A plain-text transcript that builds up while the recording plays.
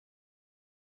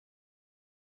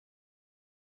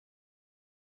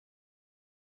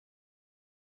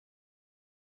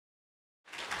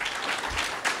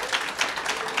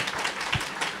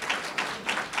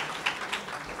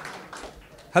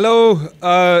Hello,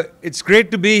 it's great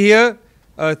to be here.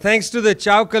 Thanks to the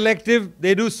Chow Collective.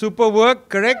 They do super work,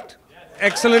 correct? Yes.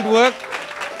 Excellent work.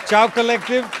 Chow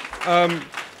Collective.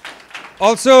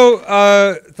 Also,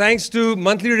 thanks to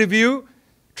Monthly Review.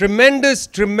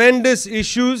 Tremendous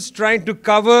issues trying to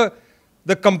cover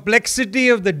the complexity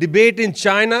of the debate in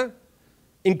China.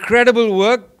 Incredible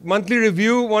work. Monthly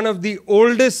Review, one of the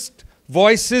oldest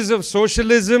voices of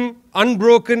socialism,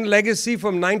 unbroken legacy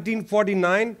from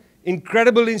 1949.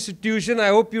 Incredible institution. I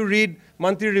hope you read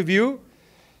Monthly Review.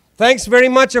 Thanks very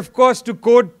much, of course, to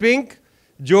Code Pink.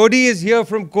 Jody is here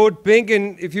from Code Pink,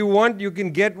 and if you want, you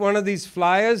can get one of these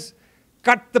flyers.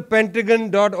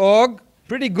 Cutthepentagon.org.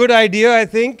 Pretty good idea, I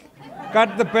think.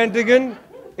 Cut the Pentagon.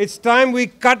 It's time we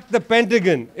cut the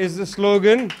Pentagon, is the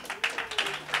slogan.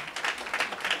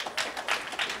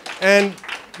 And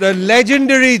the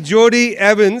legendary Jody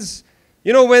Evans,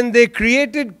 you know, when they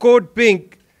created Code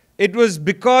Pink, it was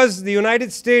because the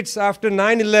United States, after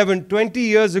 9/11, 20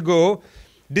 years ago,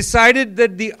 decided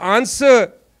that the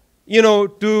answer, you know,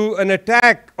 to an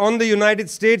attack on the United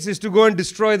States is to go and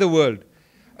destroy the world.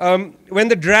 When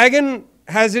the dragon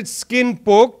has its skin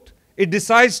poked, it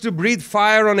decides to breathe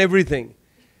fire on everything.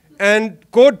 And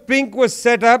Code Pink was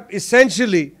set up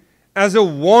essentially as a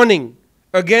warning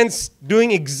against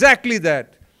doing exactly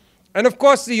that. And of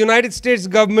course, the United States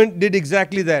government did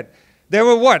exactly that. There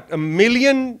were what, 1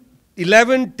 million,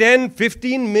 11, 10,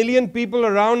 15 million people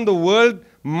around the world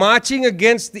marching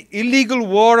against the illegal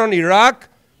war on Iraq.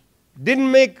 Didn't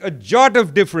make a jot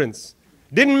of difference.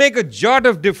 Didn't make a jot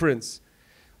of difference.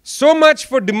 So much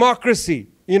for democracy.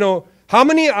 You know, how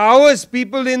many hours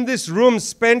people in this room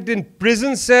spent in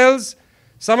prison cells?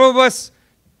 Some of us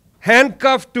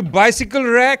handcuffed to bicycle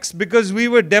racks because we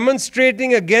were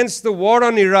demonstrating against the war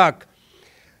on Iraq.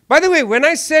 By the way, when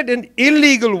I said an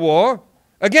illegal war,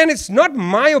 again, it's not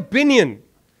my opinion.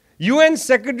 UN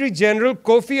Secretary General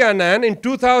Kofi Annan in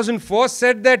 2004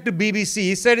 said that to BBC.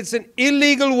 He said it's an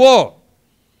illegal war.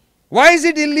 Why is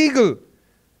it illegal?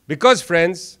 Because,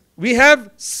 friends, we have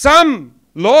some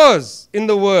laws in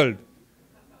the world.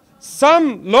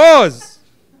 Some laws.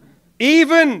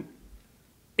 Even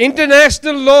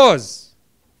international laws.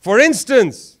 For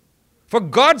instance, for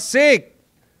God's sake,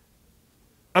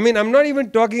 I mean, I'm not even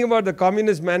talking about the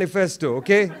Communist Manifesto,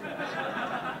 okay?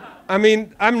 I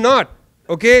mean, I'm not,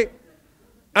 okay?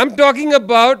 I'm talking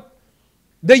about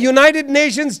the United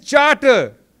Nations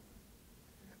Charter.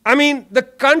 I mean, the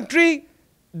country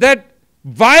that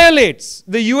violates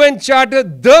the UN Charter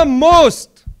the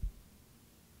most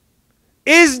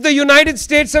is the United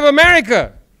States of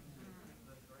America.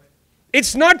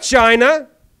 It's not China.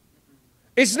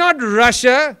 It's not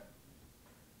Russia.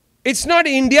 It's not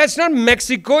India. It's not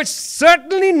Mexico. It's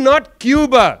certainly not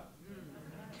Cuba.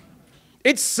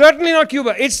 It's certainly not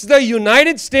Cuba. It's the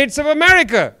United States of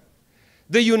America.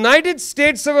 The United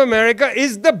States of America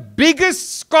is the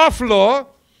biggest scofflaw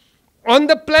on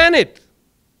the planet.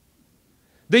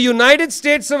 The United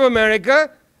States of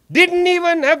America didn't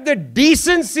even have the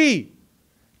decency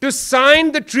to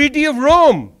sign the Treaty of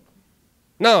Rome.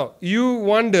 Now, you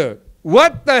wonder,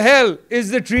 what the hell is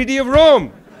the Treaty of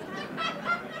Rome?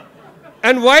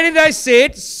 And why did I say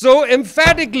it so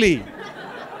emphatically?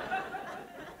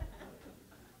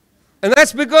 And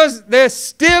that's because there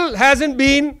still hasn't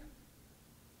been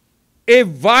a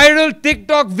viral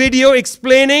TikTok video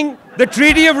explaining the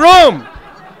Treaty of Rome.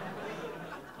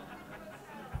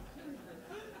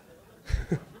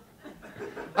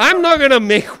 I'm not going to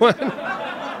make one.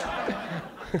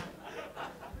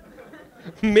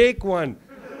 Make one.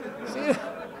 See,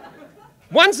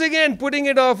 once again, putting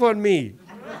it off on me.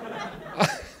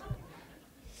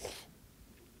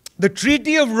 The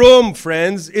Treaty of Rome,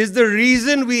 friends, is the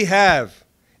reason we have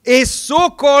a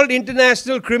so-called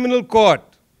International Criminal Court.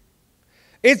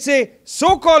 It's a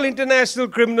so-called International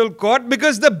Criminal Court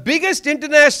because the biggest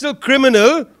international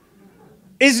criminal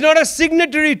is not a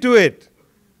signatory to it.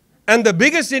 And the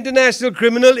biggest international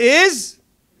criminal is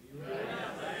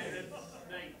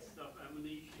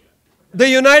the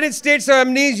United States of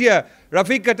Amnesia.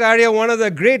 Rafiq Kataria, one of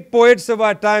the great poets of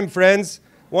our time, friends.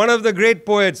 One of the great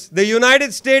poets. The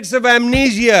United States of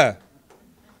Amnesia.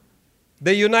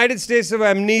 The United States of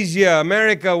Amnesia,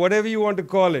 America, whatever you want to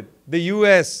call it, the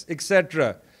US,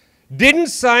 etc., didn't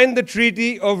sign the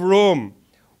Treaty of Rome,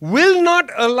 will not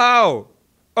allow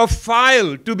a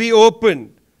file to be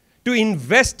opened to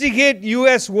investigate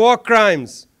US war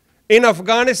crimes in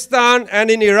Afghanistan and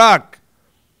in Iraq.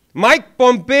 Mike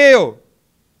Pompeo,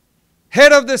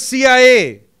 head of the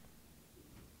CIA,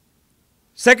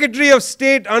 Secretary of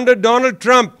State under Donald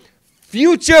Trump,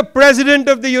 future President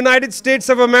of the United States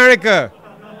of America.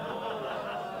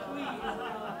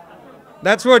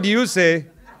 That's what you say.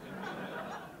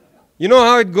 You know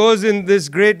how it goes in this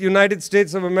great United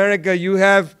States of America? You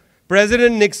have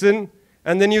President Nixon,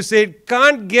 and then you say, it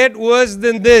can't get worse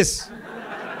than this.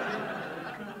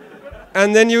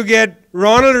 And then you get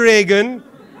Ronald Reagan,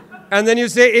 and then you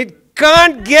say, it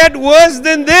can't get worse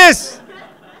than this.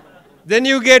 Then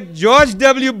you get George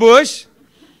W. Bush,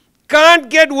 can't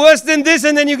get worse than this,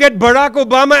 and then you get Barack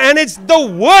Obama, and it's the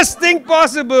worst thing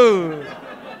possible.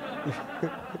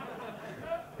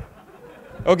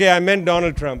 Okay, I meant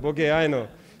Donald Trump. Okay, I know.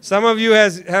 Some of you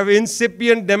have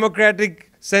incipient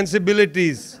democratic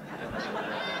sensibilities.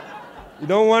 You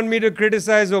don't want me to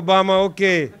criticize Obama?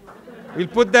 Okay. We'll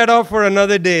put that off for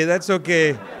another day. That's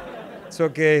okay. It's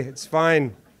okay. It's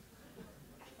fine.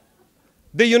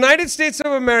 The United States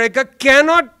of America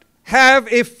cannot have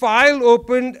a file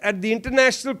opened at the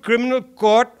International Criminal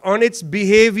Court on its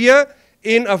behavior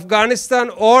in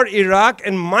Afghanistan or Iraq,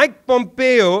 and Mike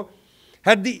Pompeo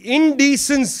had the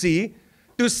indecency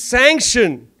to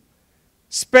sanction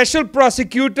Special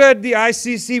Prosecutor at the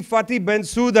ICC, Fatih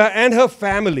Bensouda, and her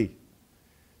family.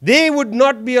 They would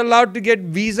not be allowed to get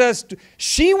visas.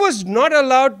 She was not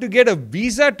allowed to get a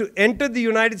visa to enter the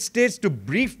United States to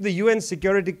brief the UN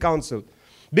Security Council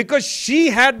because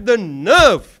she had the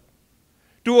nerve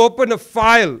to open a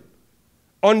file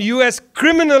on US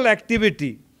criminal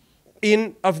activity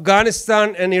in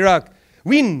Afghanistan and Iraq.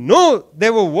 We know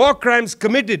there were war crimes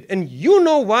committed, and you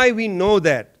know why we know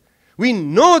that. We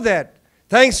know that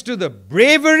thanks to the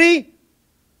bravery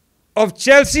of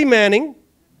Chelsea Manning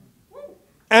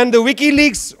and the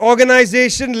WikiLeaks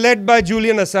organization led by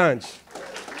Julian Assange.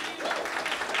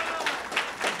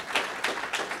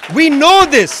 We know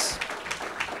this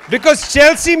because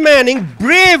Chelsea Manning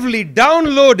bravely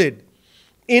downloaded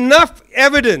enough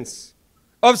evidence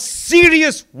of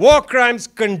serious war crimes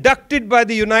conducted by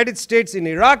the United States in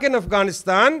Iraq and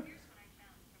Afghanistan.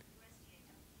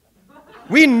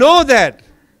 We know that.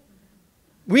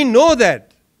 We know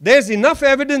that. There's enough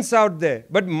evidence out there.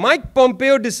 But Mike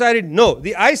Pompeo decided, no,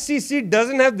 the ICC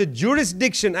doesn't have the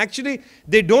jurisdiction. Actually,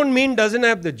 they don't mean doesn't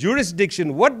have the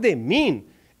jurisdiction. What they mean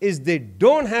is they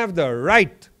don't have the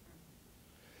right.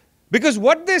 Because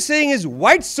what they're saying is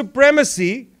white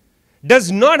supremacy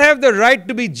does not have the right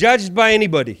to be judged by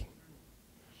anybody.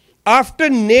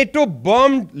 After NATO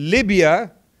bombed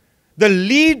Libya, the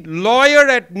lead lawyer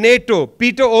at NATO,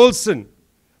 Peter Olson,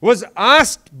 was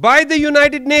asked by the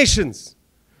United Nations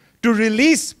to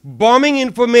release bombing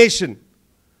information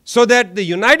so that the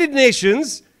United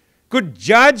Nations could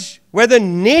judge whether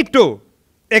NATO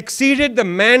exceeded the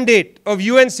mandate of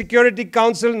UN Security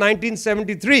Council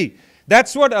 1973.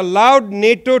 That's what allowed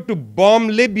NATO to bomb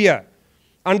Libya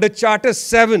under Charter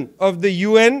 7 of the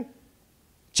UN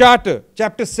Charter,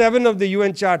 Chapter 7 of the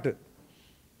UN Charter.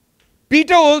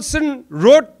 Peter Olson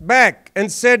wrote back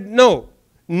and said, no,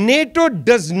 NATO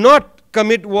does not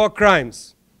commit war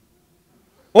crimes.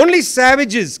 Only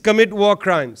savages commit war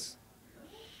crimes.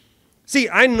 See,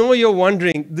 I know you're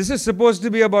wondering, this is supposed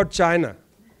to be about China.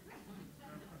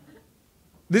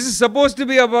 This is supposed to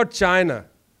be about China.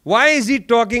 Why is he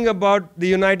talking about the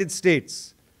United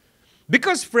States?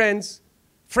 Because, friends,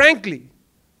 frankly,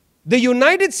 the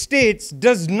United States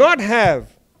does not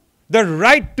have the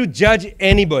right to judge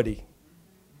anybody.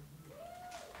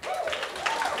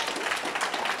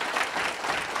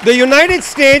 The United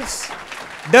States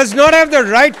does not have the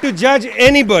right to judge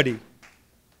anybody.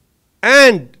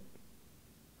 And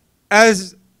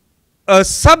as a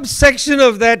subsection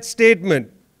of that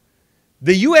statement,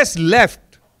 the US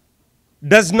left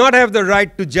does not have the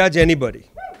right to judge anybody.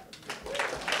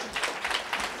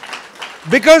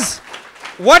 Because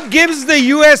what gives the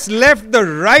US left the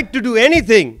right to do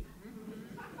anything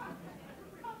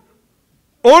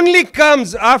only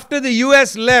comes after the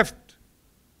US left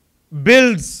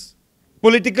builds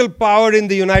political power in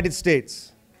the United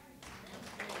States.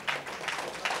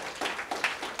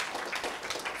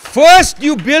 First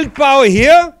you build power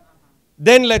here,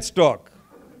 then let's talk.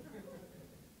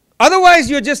 Otherwise,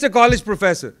 you're just a college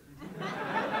professor.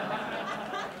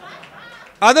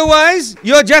 Otherwise,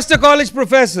 you're just a college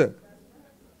professor.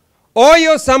 Or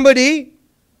you're somebody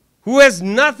who has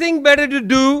nothing better to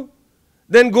do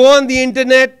than go on the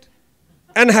internet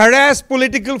and harass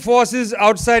political forces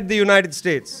outside the United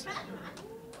States.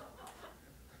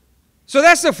 So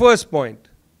that's the first point.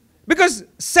 Because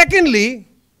secondly,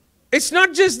 it's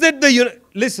not just that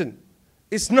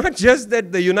it's not just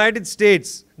that the United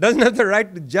States doesn't have the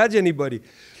right to judge anybody.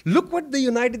 Look what the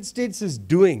United States is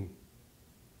doing.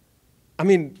 I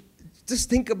mean, just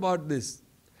think about this.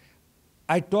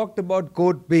 I talked about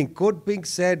Code Pink. Code Pink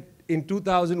said in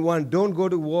 2001, don't go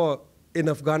to war in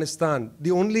Afghanistan.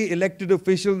 The only elected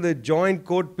official that joined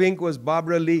Code Pink was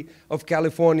Barbara Lee of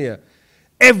California.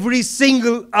 Every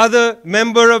single other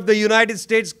member of the United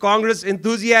States Congress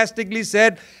enthusiastically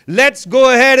said, let's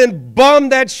go ahead and bomb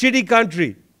that shitty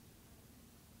country.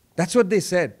 That's what they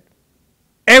said.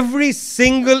 Every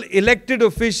single elected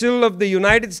official of the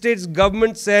United States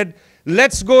government said,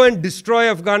 let's go and destroy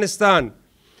Afghanistan.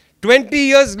 20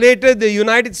 years later, the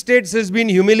United States has been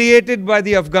humiliated by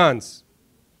the Afghans.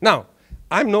 Now,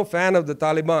 I'm no fan of the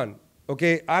Taliban,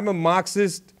 okay? I'm a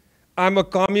Marxist, I'm a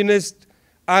communist,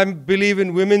 I believe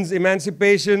in women's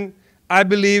emancipation, I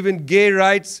believe in gay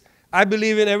rights, I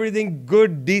believe in everything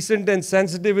good, decent, and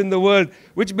sensitive in the world,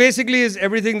 which basically is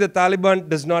everything the Taliban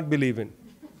does not believe in,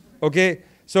 okay?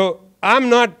 So I'm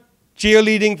not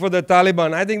cheerleading for the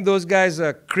Taliban. I think those guys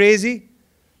are crazy,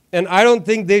 and I don't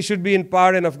think they should be in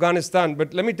power in Afghanistan.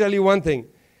 But let me tell you one thing.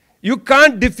 You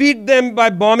can't defeat them by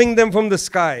bombing them from the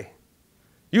sky.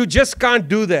 You just can't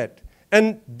do that.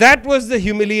 And that was the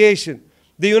humiliation.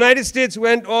 The United States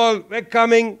went all, we're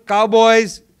coming,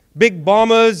 cowboys, big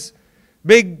bombers,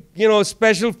 big,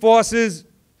 special forces,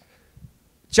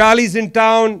 Charlie's in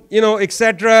town,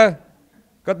 etc.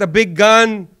 Got the big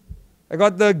gun, I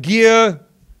got the gear,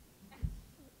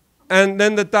 and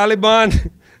then the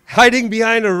Taliban hiding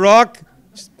behind a rock,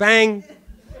 just bang.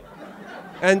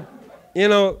 And,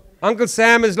 Uncle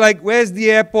Sam is like, where's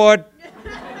the airport?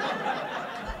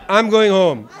 I'm going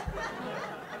home.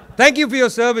 Thank you for your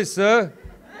service, sir.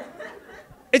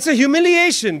 It's a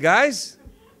humiliation, guys.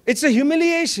 It's a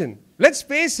humiliation. Let's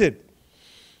face it.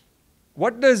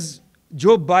 What does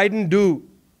Joe Biden do?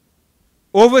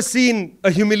 Overseen a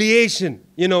humiliation,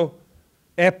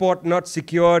 airport not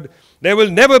secured. There will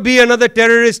never be another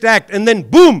terrorist act. And then,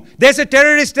 boom, there's a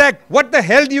terrorist act. What the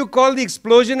hell do you call the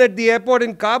explosion at the airport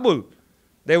in Kabul?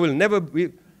 There will never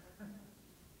be.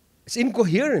 It's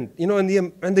incoherent,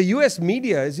 and the US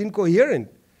media is incoherent.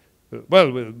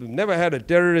 Well, we've never had a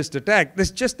terrorist attack.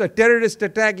 There's just a terrorist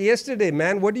attack yesterday,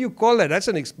 man. What do you call that? That's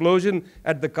an explosion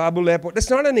at the Kabul airport. That's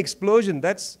not an explosion.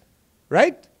 That's,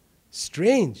 right?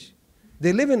 Strange.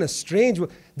 They live in a strange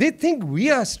world. They think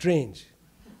we are strange.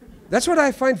 That's what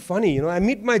I find funny. I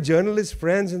meet my journalist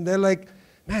friends and they're like,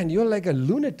 man, you're like a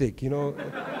lunatic, And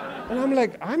I'm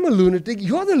like, I'm a lunatic.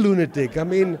 You're the lunatic. I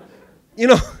mean,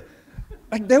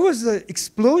 like there was an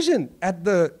explosion at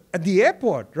the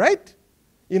airport, right?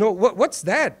 What's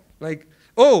that? Like,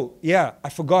 oh, yeah, I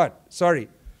forgot. Sorry.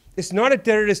 It's not a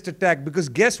terrorist attack because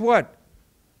guess what?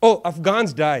 Oh,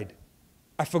 Afghans died.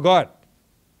 I forgot.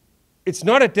 It's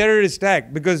not a terrorist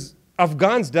attack because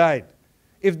Afghans died.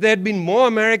 If there had been more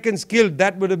Americans killed,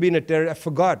 that would have been a terrorist. I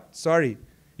forgot. Sorry.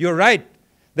 You're right.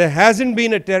 There hasn't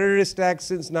been a terrorist act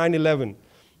since 9/11.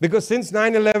 Because since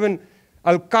 9/11,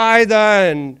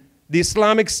 Al-Qaeda and the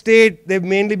Islamic State, they've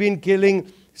mainly been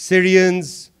killing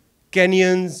Syrians,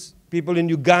 Kenyans, people in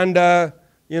Uganda.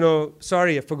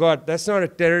 Sorry, I forgot. That's not a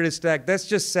terrorist act. That's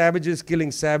just savages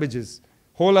killing savages.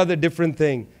 Whole other different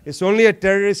thing. It's only a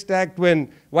terrorist act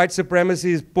when white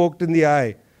supremacy is poked in the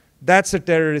eye. That's a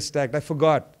terrorist act. I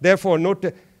forgot. Therefore,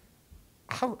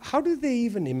 how do they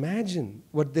even imagine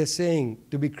what they're saying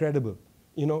to be credible?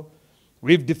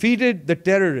 We've defeated the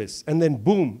terrorists, and then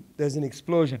boom, there's an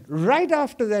explosion. Right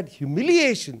after that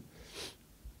humiliation,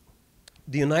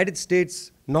 the United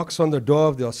States knocks on the door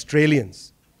of the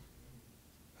Australians.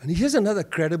 And here's another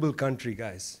credible country,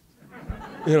 guys.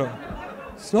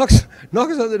 Knocks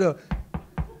on the door.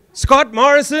 Scott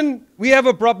Morrison, we have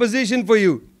a proposition for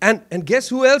you. And guess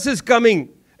who else is coming?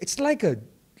 It's like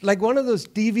one of those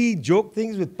TV joke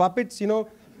things with puppets,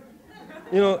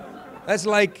 That's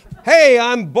like, hey,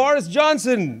 I'm Boris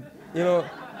Johnson.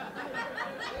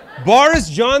 Boris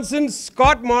Johnson,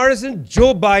 Scott Morrison,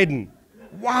 Joe Biden.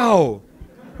 Wow.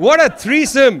 What a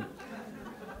threesome.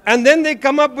 And then they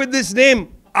come up with this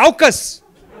name, AUKUS.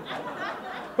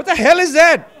 What the hell is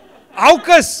that?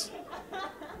 AUKUS.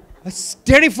 That's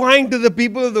terrifying to the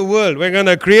people of the world. We're going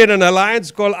to create an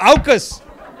alliance called AUKUS.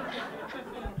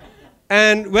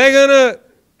 And we're going to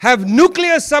have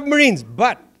nuclear submarines.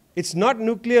 But it's not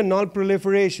nuclear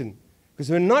non-proliferation. Because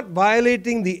we're not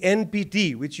violating the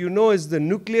NPT, which is the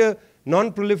Nuclear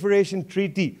Non-Proliferation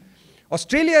Treaty.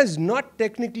 Australia is not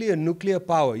technically a nuclear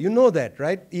power. You know that,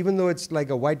 right? Even though it's like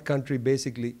a white country,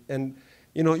 basically. And,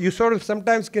 you sort of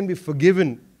sometimes can be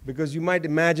forgiven because you might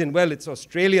imagine, well, it's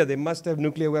Australia, they must have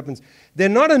nuclear weapons. They're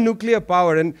not a nuclear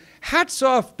power. And hats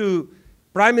off to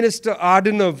Prime Minister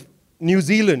Ardern of New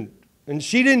Zealand. And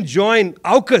she didn't join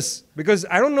AUKUS because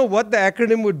I don't know what the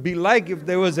acronym would be like if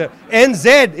there was a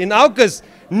NZ in AUKUS.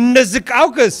 Nzik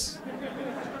AUKUS.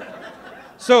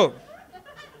 So,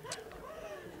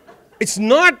 it's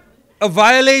not a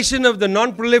violation of the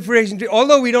non-proliferation treaty,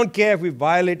 although we don't care if we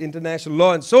violate international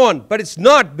law and so on, but it's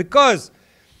not, because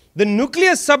the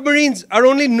nuclear submarines are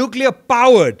only nuclear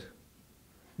powered.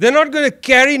 They're not going to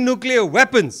carry nuclear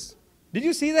weapons. Did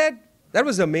you see that? That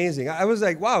was amazing. I was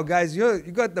like, wow, guys, you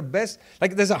got the best.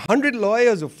 Like, there's 100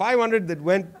 lawyers or 500 that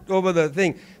went over the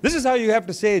thing. This is how you have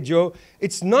to say it, Joe.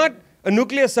 It's not a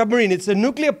nuclear submarine. It's a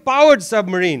nuclear-powered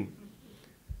submarine.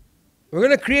 We're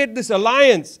going to create this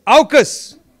alliance,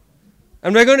 AUKUS,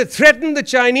 and we're going to threaten the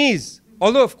Chinese.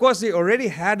 Although, of course, they already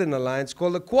had an alliance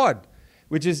called the Quad,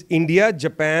 which is India,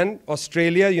 Japan,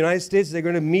 Australia, United States. They're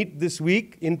going to meet this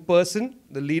week in person,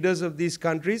 the leaders of these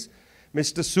countries.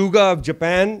 Mr. Suga of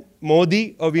Japan,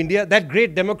 Modi of India, that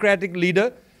great democratic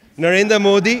leader, Narendra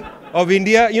Modi of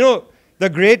India. You know, the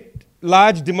great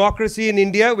large democracy in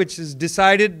India, which has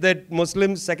decided that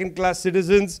Muslims, second-class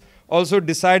citizens, also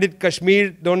decided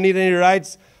Kashmir don't need any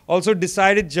rights, also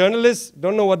decided journalists,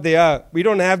 don't know what they are. We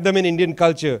don't have them in Indian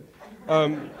culture.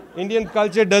 Indian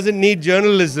culture doesn't need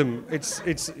journalism.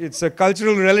 It's a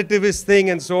cultural relativist thing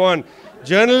and so on.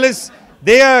 Journalists,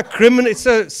 they are criminal. It's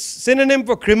a synonym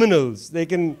for criminals. They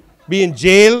can be in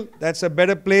jail. That's a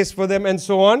better place for them and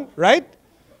so on, right?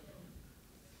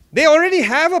 They already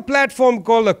have a platform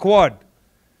called the Quad.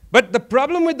 But the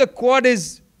problem with the Quad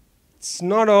is it's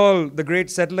not all the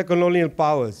great settler colonial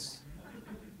powers.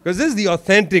 Because this is the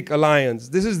authentic alliance.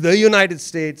 This is the United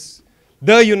States,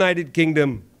 the United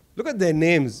Kingdom. Look at their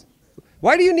names.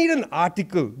 Why do you need an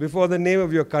article before the name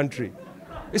of your country?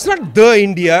 It's not the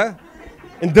India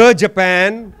and the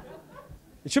Japan.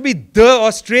 It should be the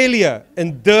Australia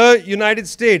and the United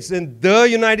States and the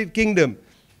United Kingdom.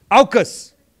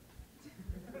 AUKUS.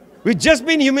 We've just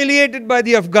been humiliated by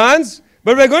the Afghans,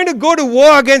 but we're going to go to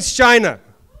war against China.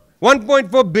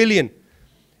 1.4 billion.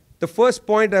 The first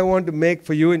point I want to make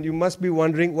for you, and you must be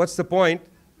wondering, what's the point?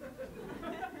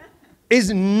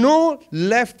 Is no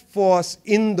left force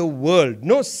in the world,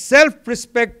 no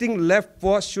self-respecting left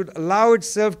force should allow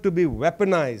itself to be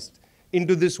weaponized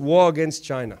into this war against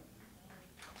China.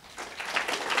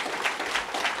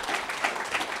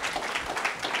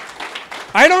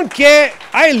 I don't care,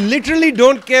 I literally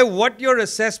don't care what your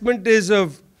assessment is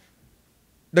of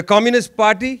the Communist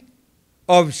Party,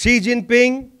 of Xi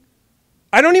Jinping.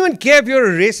 I don't even care if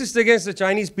you're a racist against the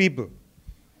Chinese people.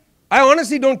 I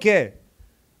honestly don't care.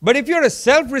 But if you're a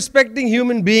self-respecting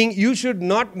human being, you should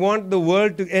not want the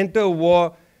world to enter a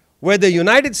war where the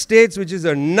United States, which is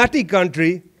a nutty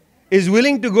country, is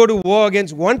willing to go to war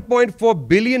against 1.4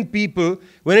 billion people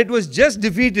when it was just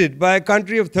defeated by a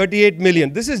country of 38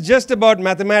 million. This is just about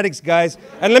mathematics, guys.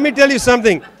 And let me tell you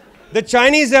something. The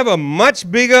Chinese have a much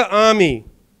bigger army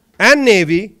and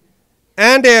navy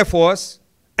and air force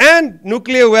and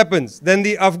nuclear weapons than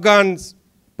the Afghans,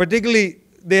 particularly.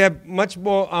 They have much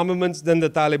more armaments than the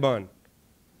Taliban.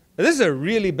 Now, this is a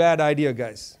really bad idea,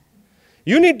 guys.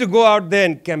 You need to go out there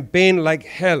and campaign like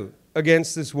hell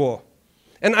against this war.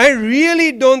 And I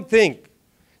really don't think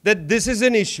that this is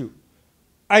an issue.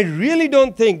 I really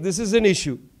don't think this is an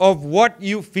issue of what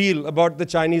you feel about the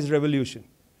Chinese Revolution.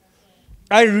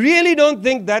 I really don't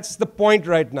think that's the point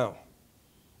right now.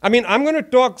 I mean, I'm going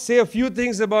to say a few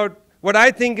things about what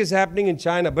I think is happening in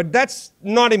China, but that's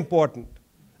not important.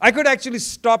 I could actually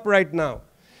stop right now.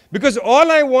 Because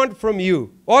all I want from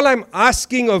you, all I'm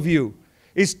asking of you,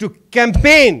 is to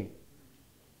campaign.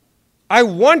 I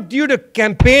want you to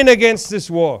campaign against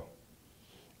this war.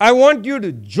 I want you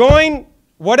to join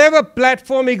whatever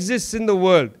platform exists in the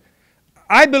world.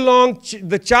 I belong,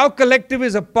 the Chow Collective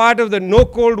is a part of the No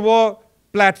Cold War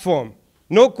platform,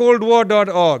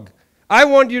 nocoldwar.org. I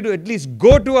want you to at least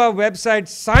go to our website,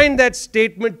 sign that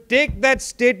statement, take that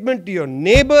statement to your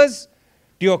neighbors,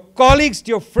 to your colleagues, to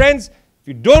your friends. If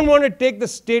you don't want to take the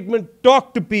statement,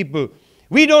 talk to people.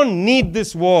 We don't need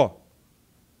this war.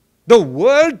 The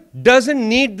world doesn't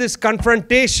need this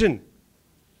confrontation.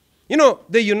 You know,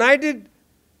 the United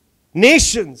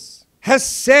Nations has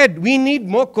said we need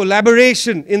more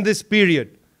collaboration in this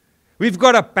period. We've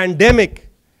got a pandemic.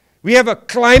 We have a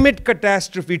climate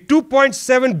catastrophe.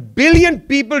 2.7 billion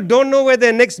people don't know where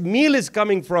their next meal is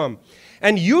coming from.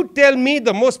 And you tell me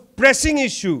the most pressing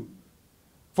issue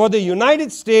for the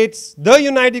United States, the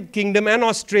United Kingdom, and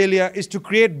Australia is to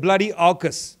create bloody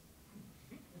AUKUS.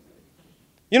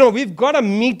 You know, we've got a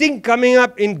meeting coming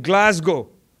up in Glasgow,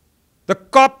 the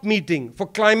COP meeting for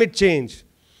climate change.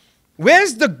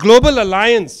 Where's the global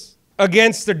alliance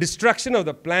against the destruction of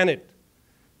the planet?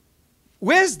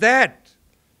 Where's that?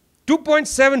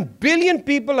 2.7 billion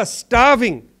people are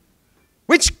starving.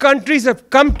 Which countries have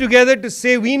come together to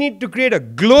say we need to create a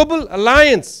global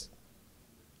alliance?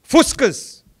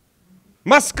 FUSCUS,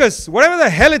 MUSCUS, whatever the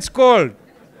hell it's called.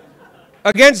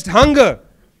 against hunger.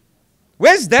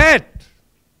 Where's that?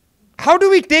 How do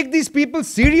we take these people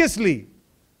seriously?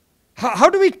 How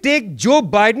do we take Joe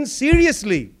Biden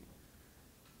seriously?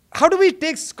 How do we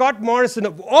take Scott Morrison,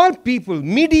 of all people,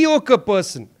 mediocre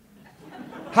person?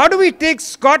 How do we take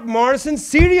Scott Morrison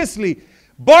seriously?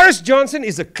 Boris Johnson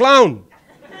is a clown.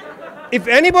 If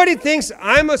anybody thinks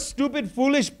I'm a stupid,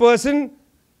 foolish person,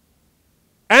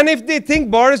 and if they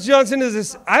think Boris Johnson is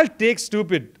this, I'll take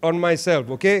stupid on myself,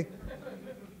 okay?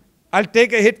 I'll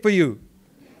take a hit for you.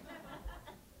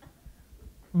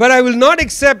 But I will not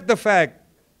accept the fact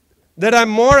that I'm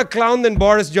more a clown than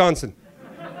Boris Johnson.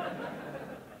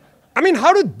 I mean,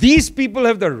 how do these people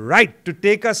have the right to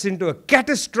take us into a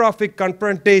catastrophic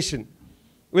confrontation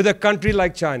with a country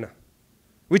like China,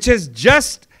 which has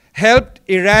just helped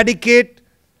eradicate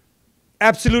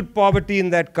absolute poverty in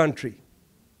that country?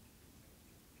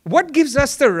 What gives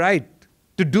us the right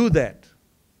to do that?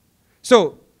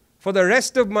 So, for the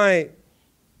rest of my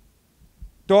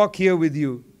talk here with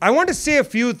you, I want to say a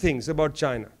few things about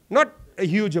China, not a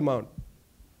huge amount.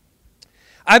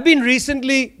 I've been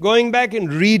recently going back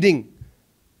and reading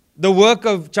the work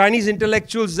of Chinese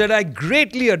intellectuals that I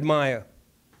greatly admire.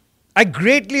 I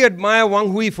greatly admire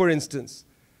Wang Hui, for instance,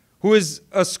 who is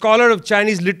a scholar of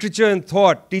Chinese literature and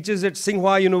thought, teaches at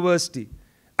Tsinghua University.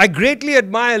 I greatly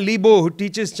admire Li Bo, who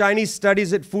teaches Chinese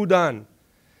studies at Fudan.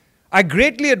 I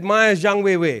greatly admire Zhang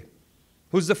Weiwei,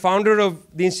 who's the founder of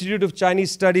the Institute of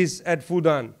Chinese Studies at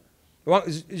Fudan.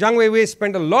 Zhang Weiwei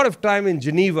spent a lot of time in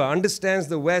Geneva, understands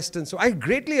the West, and so I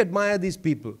greatly admire these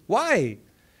people. Why?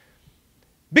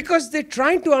 Because they're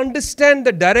trying to understand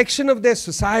the direction of their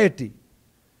society.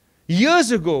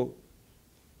 Years ago,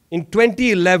 in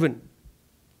 2011,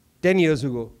 10 years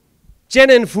ago, Chen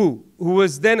Enfu, who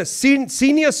was then a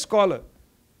senior scholar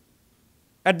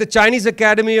at the Chinese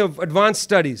Academy of Advanced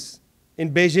Studies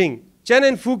in Beijing, Chen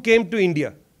Enfu came to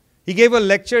India. He gave a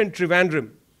lecture in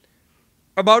Trivandrum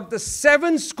about the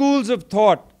 7 schools of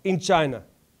thought in China.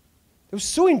 It was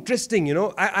so interesting, you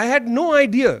know. I had no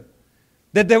idea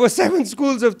that there were 7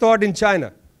 schools of thought in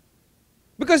China.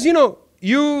 Because, you know,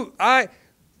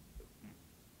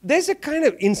 there's a kind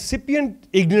of incipient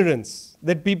ignorance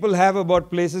that people have about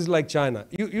places like China.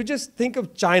 You just think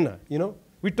of China, you know.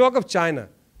 We talk of China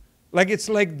like it's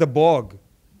like the bog,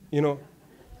 you know.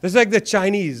 It's like the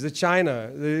Chinese,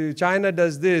 China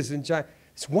does this, and China.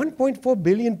 It's 1.4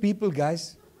 billion people,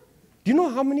 guys. Do you know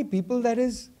how many people that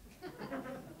is?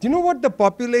 Do you know what the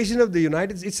population of the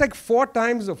United States? It's like 4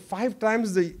 times or 5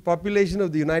 times the population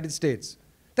of the United States.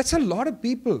 That's a lot of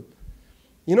people.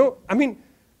 You know, I mean,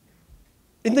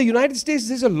 in the United States,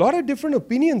 there's a lot of different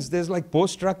opinions. There's like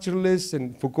post-structuralists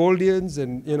and Foucauldians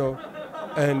and, you know,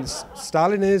 and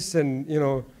Stalinists and, you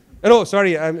know. No,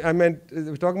 sorry, I meant,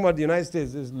 we're talking about the United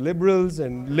States. There's liberals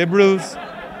and neoliberals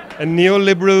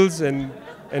and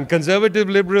conservative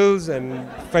liberals and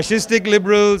fascistic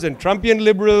liberals and Trumpian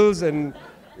liberals and,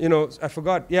 you know, I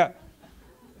forgot, yeah.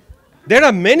 There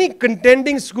are many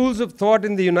contending schools of thought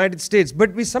in the United States,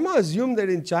 but we somehow assume that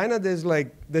in China there's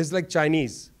like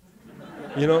Chinese,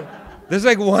 you know. There's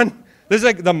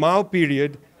like the Mao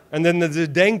period, and then there's the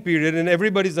Deng period, and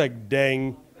everybody's like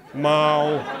Deng,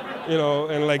 Mao, you know,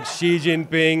 and like Xi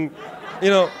Jinping, you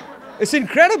know. It's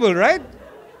incredible, right?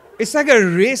 It's like a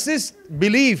racist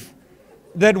belief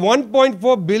that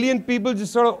 1.4 billion people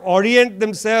just sort of orient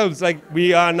themselves like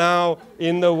we are now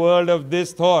in the world of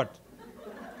this thought.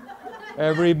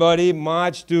 Everybody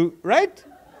march to, right?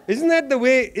 Isn't that the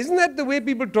way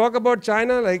people talk about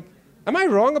China? Like, am I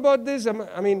wrong about this?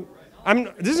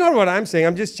 This is not what I'm saying.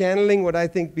 I'm just channeling what I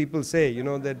think people say, you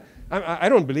know, that I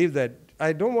don't believe that.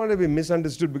 I don't want to be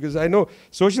misunderstood because I know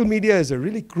social media is a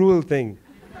really cruel thing.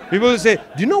 People will say,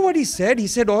 do you know what he said? He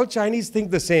said all Chinese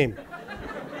think the same.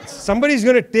 Somebody's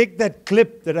going to take that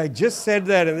clip that I just said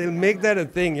that and they'll make that a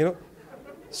thing, you know.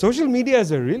 Social media is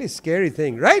a really scary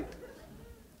thing, right?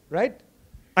 Right?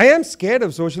 I am scared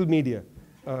of social media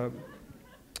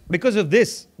because of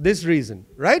this reason,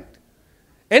 right?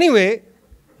 Anyway,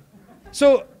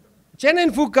 so Chen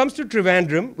Enfu comes to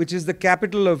Trivandrum, which is the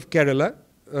capital of Kerala,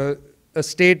 a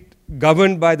state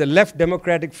governed by the Left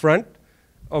Democratic Front,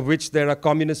 of which there are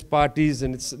communist parties,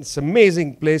 and it's an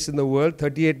amazing place in the world,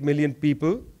 38 million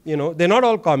people. You know, they're not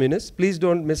all communists. Please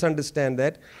don't misunderstand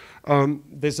that.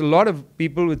 There's a lot of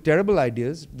people with terrible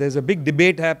ideas. There's a big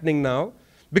debate happening now.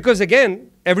 Because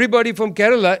again, everybody from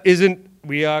Kerala isn't,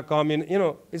 we are communist. You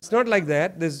know, it's not like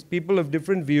that. There's people of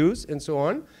different views and so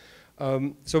on.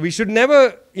 So we should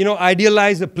never, you know,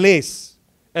 idealize a place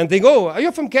and think, oh,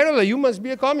 you're from Kerala, you must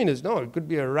be a communist. No, it could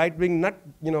be a right-wing nut.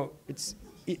 You know, it's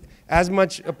as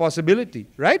much a possibility,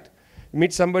 right? You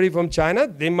meet somebody from China,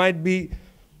 they might be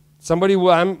somebody who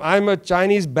I'm a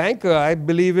Chinese banker. I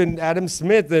believe in Adam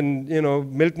Smith and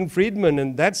Milton Friedman,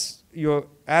 and you're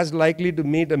as likely to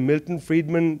meet a Milton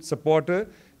Friedman supporter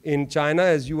in China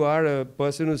as you are a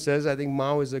person who says, I think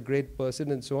Mao is a great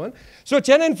person and so on. So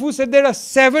Chen and Fu said there are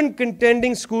 7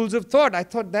 contending schools of thought. I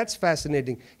thought that's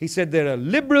fascinating. He said there are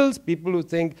liberals, people who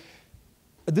think,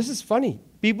 this is funny,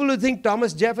 people who think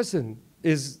Thomas Jefferson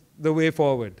is the way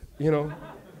forward,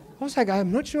 I was like,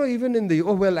 I'm not sure even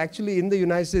actually in the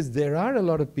United States, there are a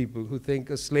lot of people who think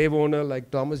a slave owner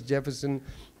like Thomas Jefferson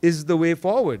is the way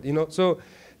forward, So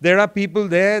there are people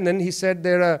there, and then he said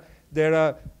there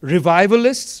are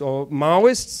revivalists or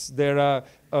Maoists, there are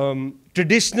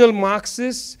traditional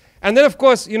Marxists, and then of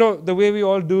course, the way we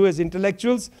all do as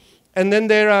intellectuals, and then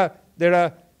there are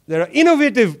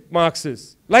innovative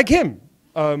Marxists, like him,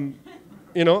 and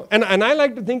I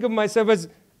like to think of myself as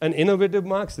an innovative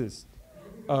Marxist.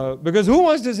 Because who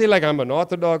wants to say, like, I'm an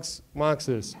orthodox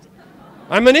Marxist?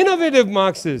 I'm an innovative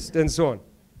Marxist, and so on.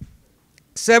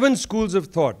 7 schools of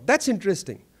thought. That's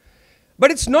interesting. But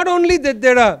it's not only that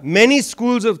there are many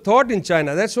schools of thought in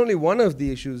China. That's only one of the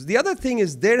issues. The other thing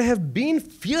is there have been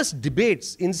fierce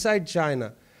debates inside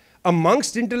China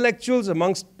amongst intellectuals,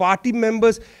 amongst party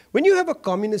members. When you have a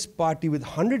communist party with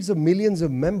hundreds of millions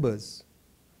of members,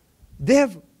 they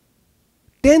have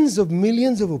tens of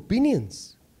millions of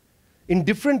opinions in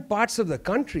different parts of the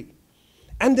country.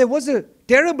 And there was a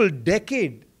terrible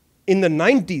decade in the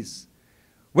 90s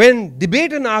when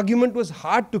debate and argument was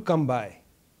hard to come by.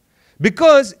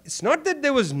 Because it's not that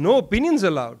there was no opinions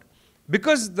allowed,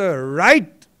 because the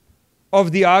right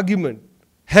of the argument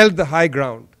held the high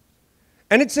ground.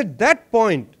 And it's at that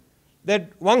point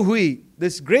that Wang Hui,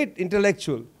 this great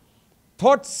intellectual,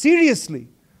 thought seriously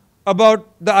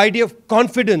about the idea of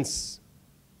confidence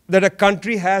that a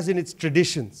country has in its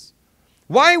traditions.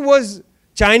 Why was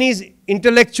Chinese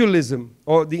intellectualism,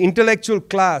 or the intellectual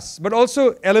class, but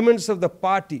also elements of the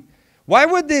party, why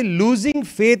were they losing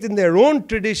faith in their own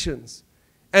traditions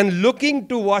and looking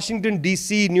to Washington,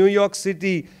 D.C., New York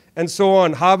City, and so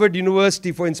on, Harvard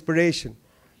University for inspiration?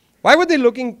 Why were they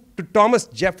looking to Thomas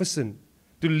Jefferson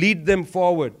to lead them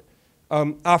forward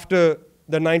after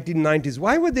the 1990s?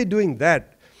 Why were they doing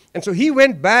that? And so he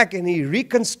went back and he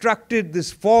reconstructed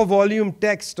this 4-volume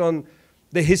text on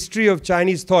the history of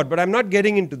Chinese thought, but I'm not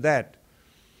getting into that.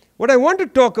 What I want to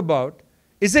talk about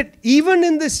is that even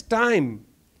in this time,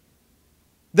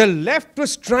 the left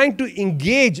was trying to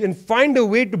engage and find a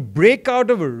way to break out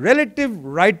of a relative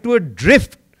rightward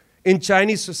drift in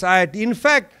Chinese society. In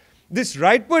fact, this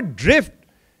rightward drift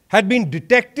had been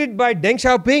detected by Deng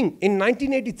Xiaoping in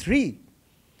 1983,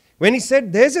 when he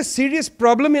said, there's a serious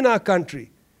problem in our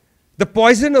country. The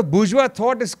poison of bourgeois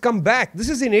thought has come back. This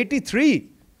is in 83.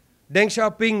 Deng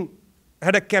Xiaoping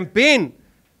had a campaign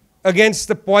against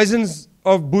the poisons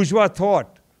of bourgeois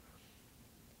thought.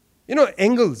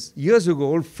 Engels, years ago,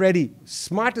 old Freddie,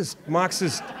 smartest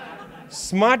Marxist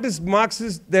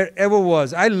there ever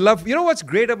was. What's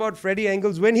great about Freddie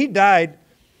Engels? When he died,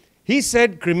 he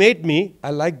said, cremate me.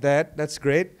 I like that. That's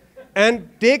great. And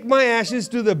take my ashes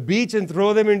to the beach and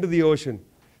throw them into the ocean.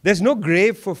 There's no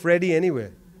grave for Freddie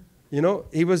anywhere.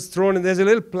 He was thrown, and there's a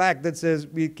little plaque that says,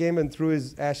 we came and threw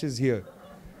his ashes here.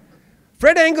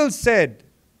 Fred Engels said,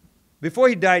 before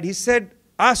he died, he said,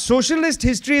 our socialist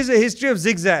history is a history of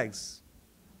zigzags.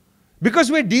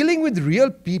 Because we're dealing with real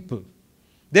people.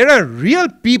 There are real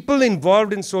people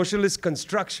involved in socialist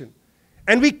construction.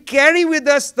 And we carry with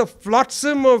us the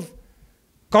flotsam of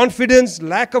confidence,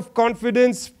 lack of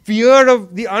confidence, fear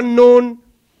of the unknown.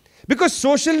 Because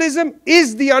socialism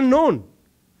is the unknown.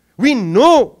 We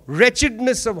know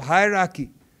wretchedness of hierarchy.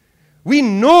 We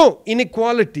know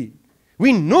inequality.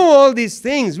 We know all these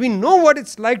things. We know what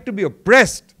it's like to be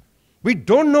oppressed. We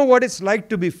don't know what it's like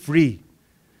to be free.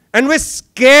 And we're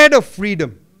scared of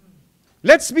freedom.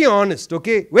 Let's be honest,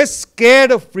 okay? We're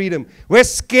scared of freedom. We're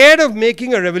scared of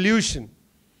making a revolution.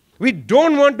 We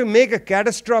don't want to make a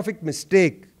catastrophic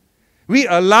mistake. We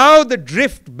allow the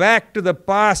drift back to the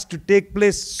past to take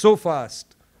place so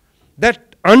fast. That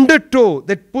undertow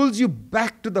that pulls you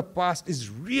back to the past is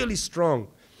really strong.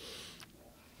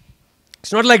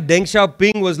 It's not like Deng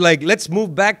Xiaoping was like, let's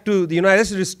move back to the United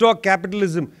States, restore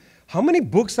capitalism. How many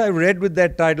books I read with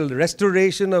that title,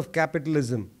 Restoration of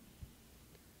Capitalism?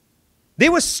 They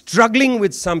were struggling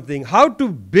with something, how to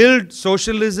build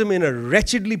socialism in a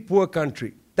wretchedly poor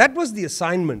country. That was the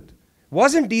assignment.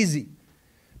 Wasn't easy.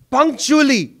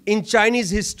 Punctually in Chinese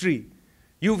history,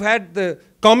 you've had the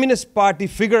Communist Party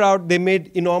figure out they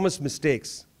made enormous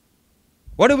mistakes.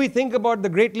 What do we think about the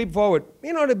Great Leap Forward?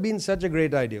 May not have been such a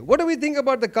great idea. What do we think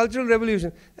about the Cultural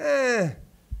Revolution?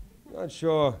 Not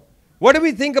sure. What do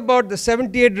we think about the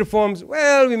 78 reforms?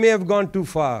 Well, we may have gone too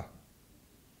far.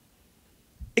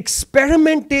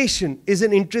 Experimentation is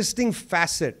an interesting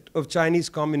facet of Chinese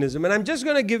communism. And I'm just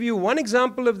going to give you one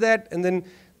example of that and then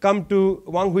come to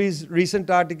Wang Hui's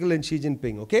recent article in Xi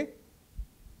Jinping, okay?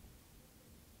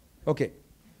 Okay.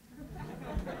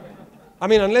 I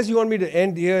mean, unless you want me to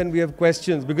end here and we have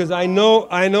questions, because I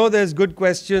know there's good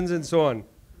questions and so on.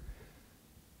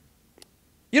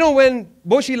 You know, when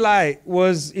Bo Xilai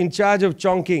was in charge of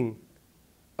Chongqing,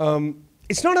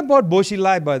 it's not about Bo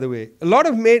Xilai, by the way. A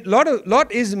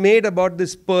lot is made about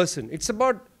this person. It's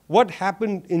about what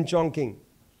happened in Chongqing.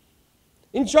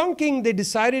 In Chongqing, they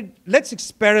decided, let's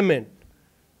experiment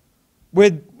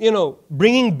with,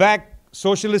 bringing back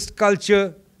socialist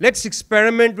culture. Let's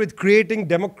experiment with creating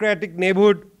democratic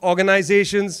neighborhood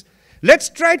organizations. Let's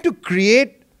try to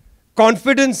create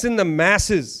confidence in the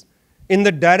masses in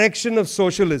the direction of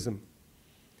socialism.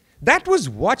 That was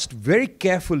watched very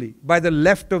carefully by the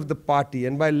left of the party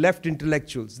and by left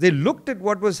intellectuals. They looked at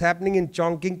what was happening in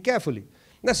Chongqing carefully.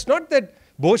 That's not that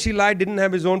Bo Xilai didn't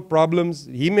have his own problems.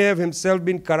 He may have himself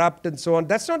been corrupt and so on.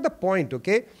 That's not the point,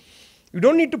 okay? You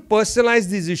don't need to personalize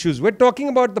these issues. We're talking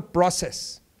about the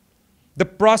process. The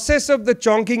process of the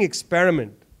Chongqing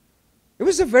experiment. It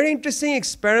was a very interesting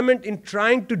experiment in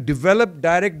trying to develop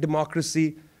direct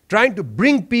democracy, trying to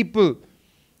bring people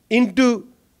into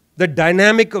the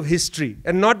dynamic of history,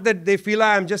 and not that they feel,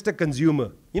 I'm just a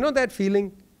consumer. You know that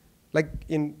feeling? Like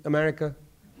in America?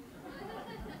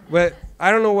 Where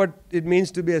I don't know what it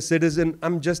means to be a citizen,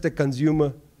 I'm just a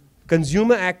consumer.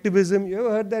 Consumer activism, you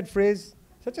ever heard that phrase?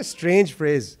 Such a strange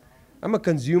phrase. I'm a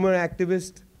consumer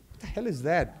activist. What the hell is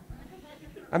that?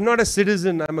 I'm not a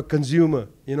citizen, I'm a consumer.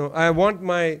 I want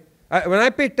when I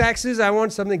pay taxes, I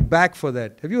want something back for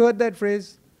that. Have you heard that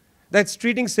phrase? That's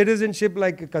treating citizenship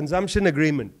like a consumption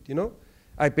agreement,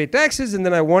 I pay taxes and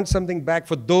then I want something back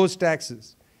for those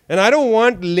taxes. And I don't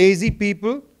want lazy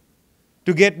people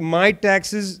to get my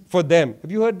taxes for them. Have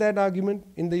you heard that argument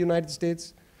in the United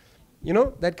States?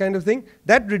 That kind of thing.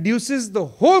 That reduces the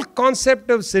whole concept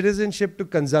of citizenship to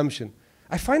consumption.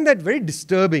 I find that very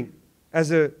disturbing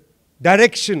as a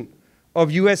direction of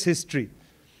US history.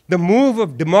 The move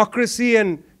of democracy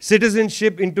and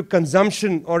citizenship into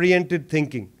consumption-oriented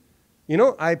thinking.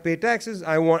 I pay taxes,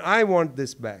 I want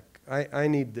this back. I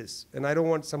need this. And I don't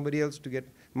want somebody else to get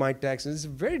my taxes. It's a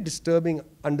very disturbing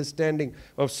understanding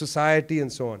of society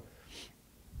and so on.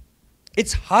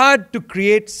 It's hard to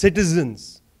create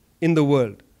citizens in the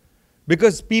world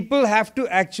because people have to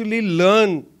actually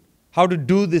learn how to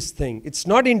do this thing. It's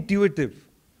not intuitive.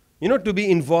 To be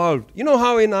involved. You know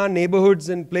how in our neighborhoods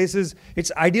and places,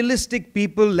 it's idealistic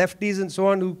people, lefties and so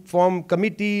on, who form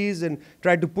committees and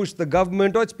try to push the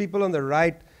government, or it's people on the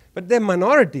right, but they're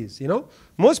minorities,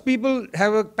 Most people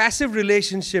have a passive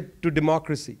relationship to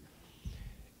democracy.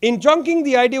 In Chongqing,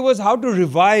 the idea was how to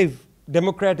revive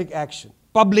democratic action,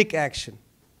 public action.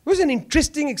 It was an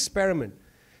interesting experiment.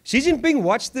 Xi Jinping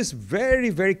watched this very,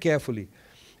 very carefully.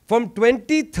 From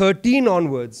 2013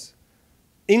 onwards,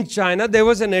 in China, there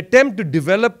was an attempt to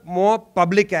develop more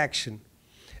public action.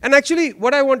 And actually,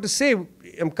 what I want to say,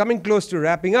 I'm coming close to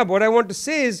wrapping up, what I want to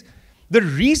say is the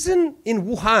reason in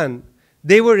Wuhan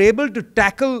they were able to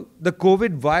tackle the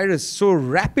COVID virus so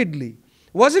rapidly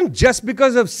wasn't just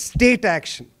because of state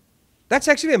action. That's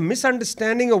actually a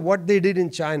misunderstanding of what they did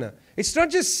in China. It's not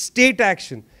just state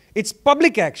action, it's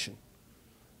public action.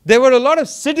 There were a lot of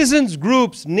citizens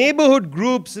groups, neighborhood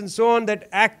groups and so on that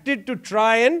acted to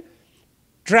try and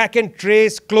track and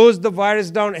trace, close the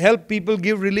virus down, help people,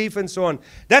 give relief and so on.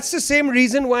 That's the same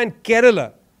reason why in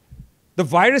Kerala, the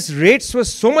virus rates were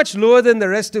so much lower than the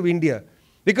rest of India.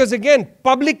 Because again,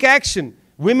 public action,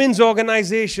 women's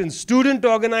organization, student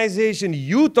organization,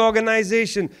 youth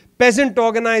organization, peasant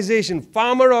organization,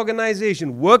 farmer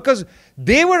organization, workers,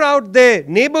 they were out there,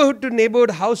 neighborhood to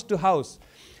neighborhood, house to house.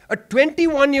 A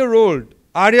 21-year-old,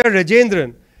 Arya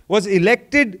Rajendran, was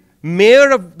elected mayor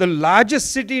of the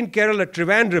largest city in Kerala,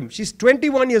 Trivandrum. She's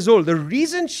 21 years old. The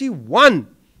reason she won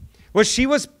was she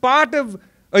was part of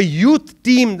a youth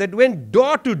team that went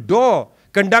door to door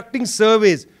conducting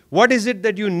surveys. What is it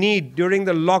that you need during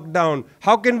the lockdown?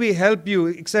 How can we help you,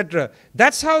 etc.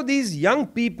 That's how these young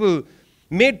people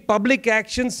made public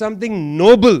action something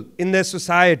noble in their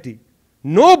society.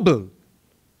 Noble.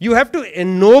 You have to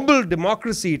ennoble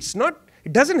democracy.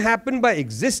 It doesn't happen by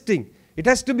existing. It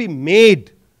has to be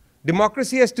made.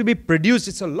 Democracy has to be produced.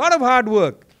 It's a lot of hard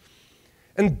work.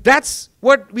 And that's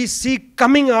what we see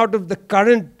coming out of the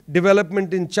current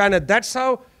development in China. That's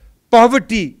how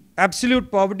poverty, absolute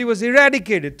poverty, was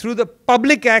eradicated through the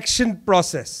public action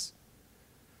process.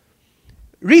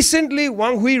 Recently,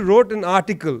 Wang Hui wrote an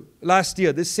article last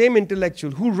year, this same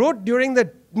intellectual, who wrote during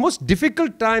the most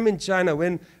difficult time in China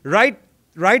when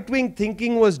right-wing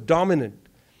thinking was dominant.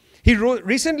 He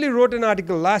recently wrote an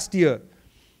article last year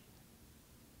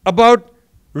about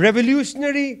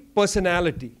revolutionary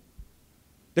personality,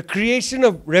 the creation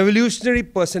of revolutionary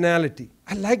personality.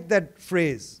 I like that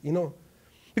phrase, you know,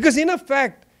 because in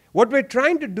fact, what we're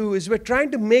trying to do is we're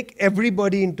trying to make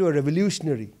everybody into a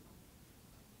revolutionary.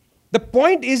 The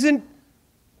point isn't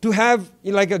to have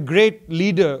like a great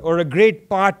leader or a great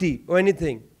party or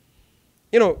anything.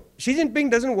 You know, Xi Jinping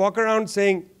doesn't walk around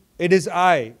saying, "It is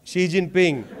I, Xi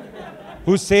Jinping,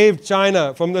 who saved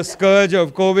China from the scourge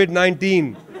of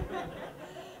COVID-19.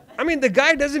 I mean, the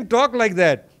guy doesn't talk like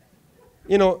that.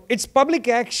 You know, it's public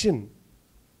action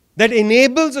that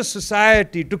enables a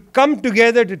society to come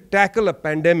together to tackle a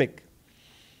pandemic.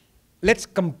 Let's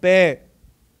compare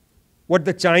what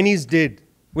the Chinese did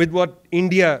with what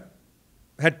India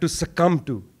had to succumb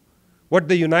to, what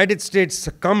the United States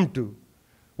succumbed to,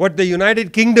 what the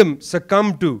United Kingdom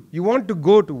succumbed to. You want to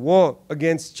go to war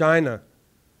against China,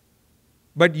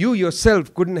 but you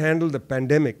yourself couldn't handle the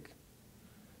pandemic.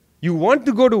 You want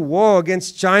to go to war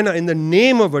against China in the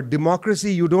name of a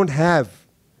democracy you don't have.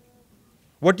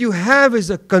 What you have is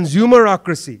a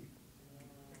consumerocracy.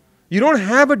 You don't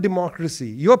have a democracy.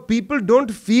 Your people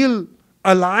don't feel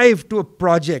alive to a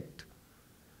project.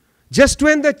 Just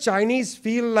when the Chinese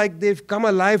feel like they've come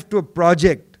alive to a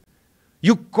project,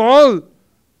 you call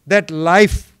that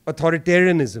life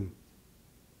authoritarianism.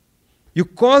 You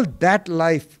call that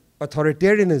life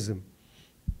authoritarianism.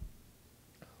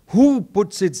 Who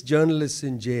puts its journalists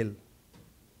in jail?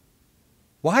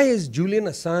 Why is Julian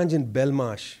Assange in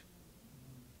Belmarsh?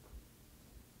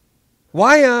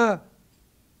 Why are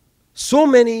so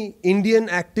many Indian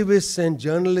activists and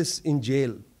journalists in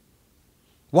jail?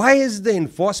 Why is the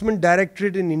Enforcement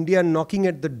Directorate in India knocking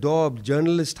at the door of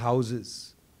journalist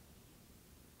houses?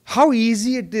 How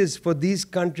easy it is for these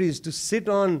countries to sit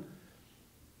on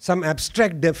some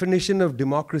abstract definition of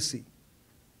democracy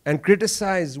and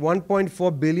criticize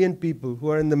 1.4 billion people who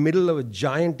are in the middle of a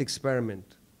giant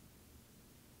experiment.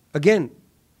 Again,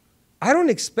 I don't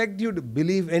expect you to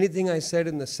believe anything I said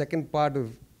in the second part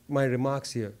of my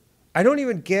remarks here. I don't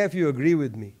even care if you agree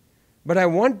with me. But I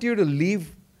want you to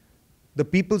leave the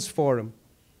People's Forum,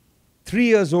 3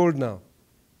 years old now.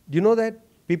 Do you know that?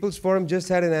 People's Forum just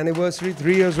had an anniversary,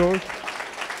 3 years old.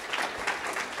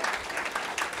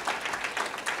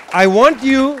 I want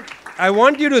you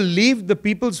to leave the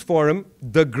People's Forum,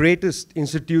 the greatest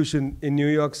institution in New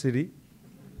York City.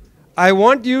 I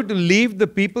want you to leave the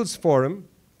People's Forum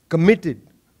committed,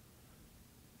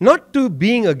 not to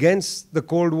being against the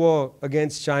Cold War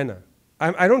against China.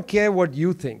 I don't care what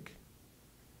you think.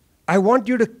 I want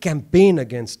you to campaign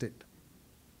against it.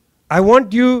 I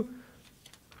want you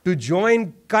to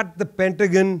join Cut the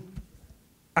Pentagon.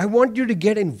 I want you to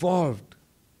get involved.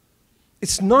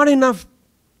 It's not enough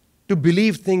to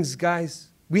believe things,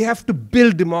 guys. We have to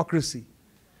build democracy.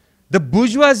 The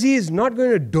bourgeoisie is not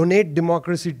going to donate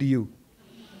democracy to you.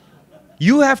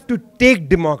 You have to take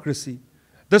democracy.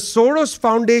 The Soros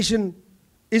Foundation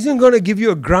isn't going to give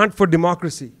you a grant for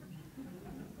democracy.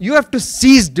 You have to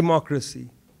seize democracy.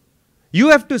 You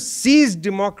have to seize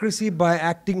democracy by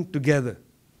acting together.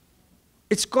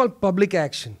 It's called public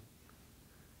action.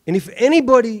 And if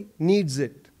anybody needs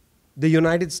it, the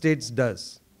United States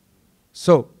does.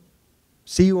 So,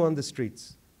 see you on the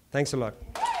streets. Thanks a lot.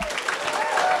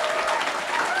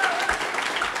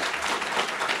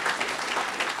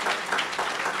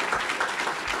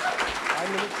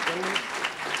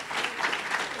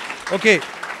 Okay.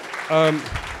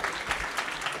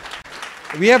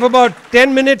 We have about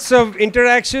 10 minutes of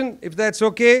interaction, if that's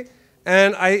okay.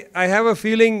 And I have a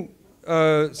feeling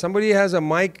somebody has a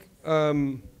mic.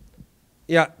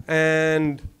 Yeah,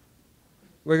 and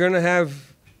we're going to have...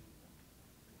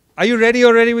 Are you ready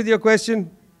already with your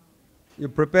question? You're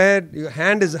prepared? Your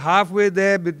hand is halfway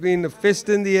there between a fist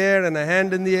in the air and a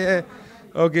hand in the air.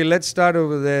 Okay, let's start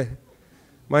over there.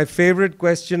 My favorite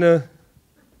questioner,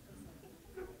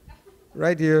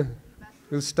 right here.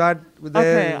 We'll start with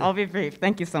Okay, I'll be brief.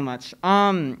 Thank you so much.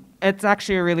 It's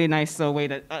actually a really nice way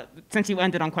to, since you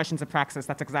ended on questions of praxis,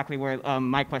 that's exactly where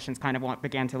my questions kind of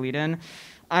began to lead in.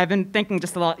 I've been thinking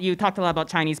just a lot, you talked a lot about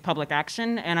Chinese public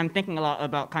action, and I'm thinking a lot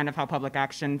about kind of how public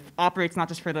action operates not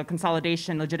just for the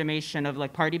consolidation, legitimation of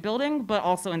like party building, but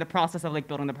also in the process of like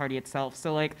building the party itself.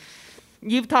 So like,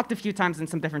 you've talked a few times in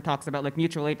some different talks about like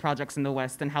mutual aid projects in the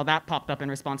West and how that popped up in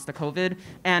response to COVID.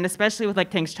 And especially with like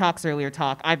Teng Chok's earlier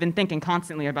talk, I've been thinking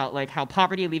constantly about like how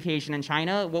poverty alleviation in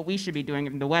China, what we should be doing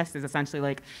in the West is essentially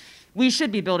like we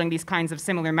should be building these kinds of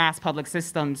similar mass public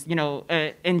systems,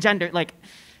 engendered, like,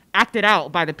 acted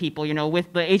out by the people,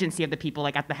 with the agency of the people,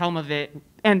 like, at the helm of it.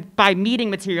 And by meeting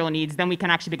material needs, then we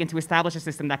can actually begin to establish a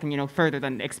system that can, further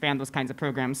than expand those kinds of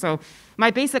programs. So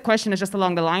my basic question is just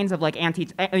along the lines of, like,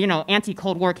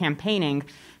 anti-Cold War campaigning,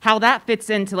 how that fits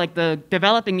into, like, the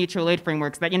developing mutual aid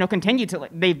frameworks that, continue to,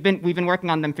 like, we've been working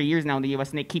on them for years now in the US,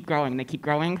 and they keep growing, and they keep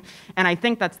growing. And I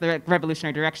think that's the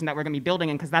revolutionary direction that we're going to be building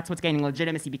in, because that's what's gaining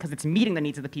legitimacy, because it's meeting the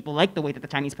needs of the people, like the way that the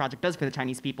Chinese project does for the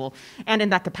Chinese people. And in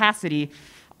that capacity,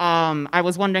 I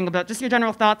was wondering about just your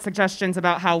general thoughts, suggestions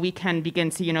about how we can begin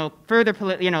to, further,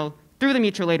 through the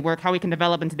mutual aid work, how we can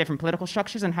develop into different political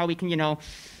structures, and how we can,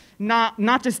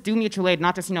 not just do mutual aid,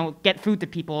 not just, get food to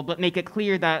people, but make it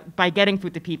clear that by getting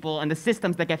food to people, and the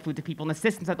systems that get food to people, and the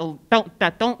systems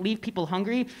that don't leave people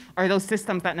hungry, are those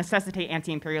systems that necessitate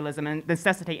anti-imperialism and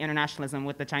necessitate internationalism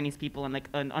with the Chinese people, and, like,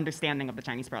 an understanding of the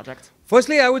Chinese project.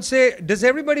 Firstly, I would say, does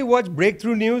everybody watch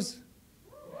Breakthrough News?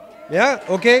 Yeah,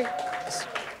 okay.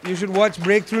 You should watch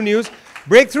Breakthrough News.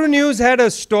 Breakthrough News had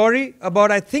a story about,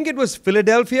 I think it was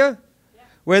Philadelphia,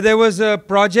 where there was a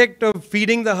project of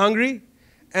feeding the hungry.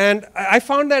 And I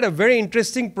found that a very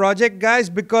interesting project, guys,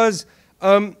 because,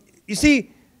 you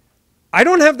see, I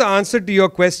don't have the answer to your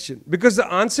question, because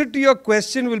the answer to your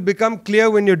question will become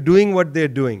clear when you're doing what they're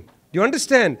doing. Do you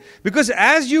understand? Because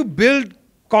as you build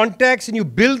contacts and you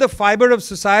build the fiber of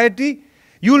society,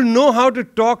 you'll know how to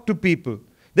talk to people.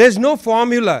 There's no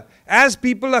formula. As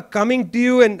people are coming to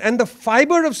you and the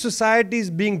fiber of society is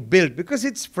being built, because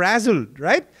it's frazzled,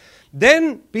 right?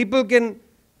 Then people can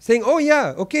say, oh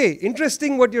yeah, okay,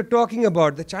 interesting what you're talking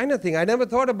about, the China thing, I never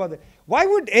thought about that. Why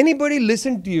would anybody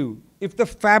listen to you if the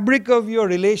fabric of your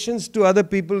relations to other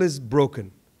people is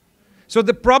broken? So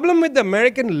the problem with the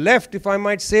American left, if I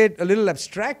might say it a little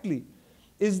abstractly,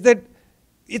 is that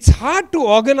it's hard to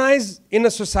organize in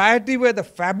a society where the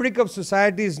fabric of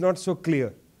society is not so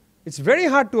clear. It's very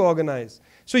hard to organize.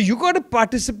 So you got to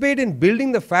participate in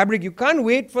building the fabric. You can't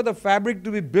wait for the fabric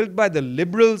to be built by the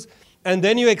liberals and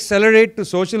then you accelerate to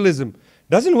socialism.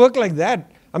 Doesn't work like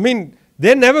that. I mean,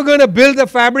 they're never going to build the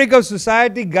fabric of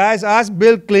society, guys. Ask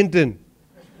Bill Clinton,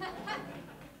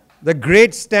 the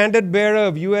great standard bearer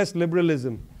of US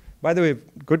liberalism. By the way,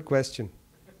 good question.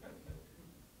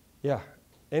 Yeah.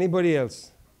 Anybody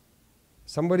else?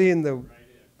 Somebody in the... Right,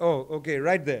 oh, okay,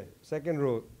 right there. Second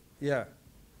row. Yeah.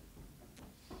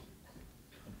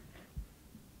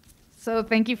 So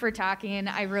thank you for talking.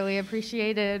 I really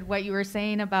appreciated what you were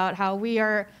saying about how we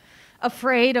are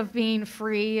afraid of being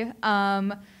free.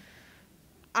 I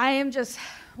am just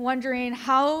wondering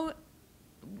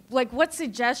what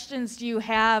suggestions do you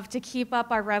have to keep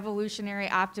up our revolutionary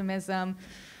optimism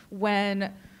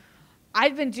when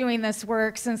I've been doing this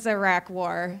work since the Iraq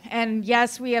War. And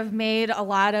yes, we have made a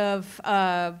lot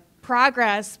of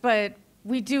progress, but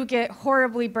we do get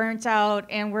horribly burnt out,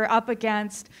 and we're up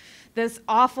against this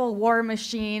awful war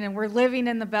machine, and we're living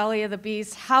in the belly of the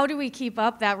beast. How do we keep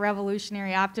up that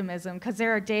revolutionary optimism? Because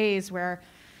there are days where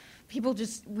people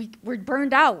we're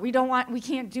burned out. We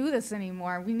can't do this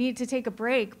anymore. We need to take a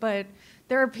break, but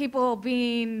there are people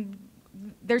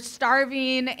they're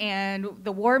starving, and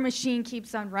the war machine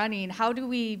keeps on running. How do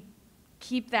we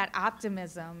keep that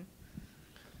optimism?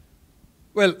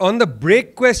 Well, on the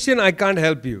break question, I can't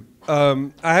help you. I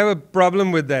have a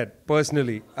problem with that,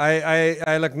 personally.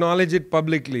 I'll acknowledge it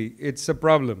publicly. It's a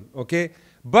problem, okay?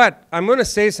 But I'm going to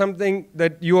say something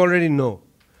that you already know,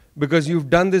 because you've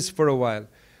done this for a while.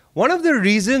 One of the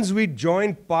reasons we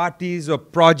join parties or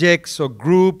projects or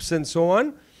groups and so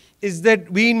on is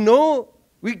that we know,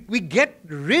 we get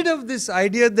rid of this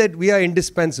idea that we are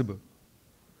indispensable.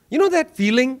 You know that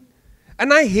feeling?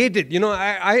 And I hate it. You know,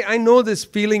 I know this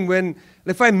feeling when,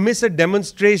 if I miss a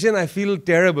demonstration, I feel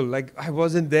terrible, like I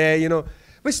wasn't there, you know.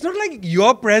 But it's not like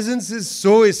your presence is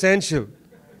so essential.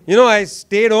 You know, I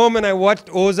stayed home and I watched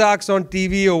Ozarks on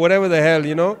TV or whatever the hell,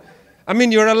 you know. I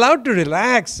mean, you're allowed to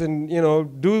relax and, you know,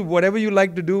 do whatever you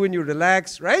like to do when you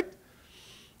relax, right?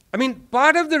 I mean,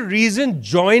 part of the reason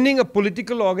joining a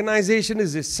political organization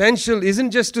is essential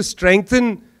isn't just to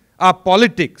strengthen our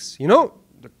politics, you know.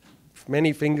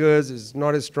 Many fingers is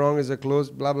not as strong as a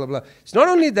closed, blah, blah, blah. It's not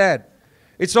only that.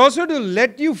 It's also to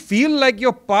let you feel like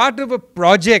you're part of a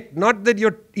project, not that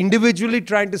you're individually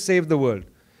trying to save the world.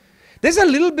 There's a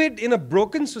little bit in a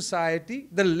broken society,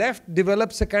 the left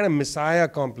develops a kind of messiah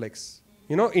complex,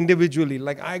 you know, individually.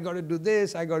 Like, I got to do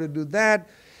this, I got to do that.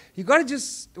 You got to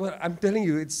just, well, I'm telling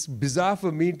you, it's bizarre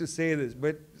for me to say this,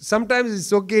 but sometimes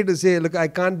it's okay to say, look, I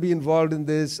can't be involved in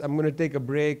this, I'm going to take a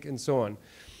break, and so on.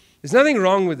 There's nothing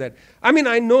wrong with that. I mean,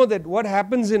 I know that what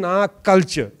happens in our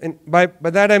culture, and by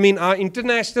that I mean our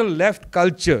international left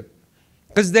culture,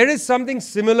 Because there is something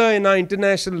similar in our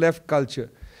international left culture.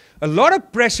 A lot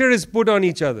of pressure is put on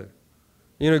each other.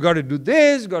 You got to do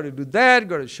this, got to do that,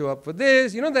 got to show up for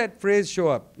this. You know that phrase, show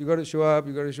up. You got to show up,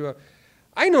 you got to show up.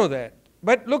 I know that.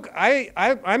 But look,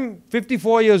 I'm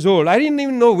 54 years old. I didn't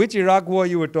even know which Iraq war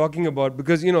you were talking about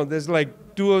because, there's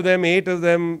like 2 of them, 8 of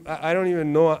them. I don't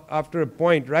even know after a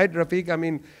point, right, Rafiq? I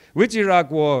mean, which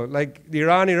Iraq war? Like the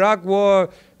Iran-Iraq war,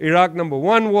 Iraq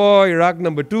 #1 war, Iraq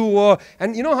 #2 war.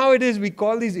 And you know how it is? We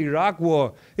call these Iraq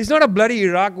war. It's not a bloody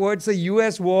Iraq war. It's a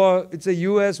U.S. war. It's a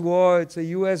U.S. war. It's a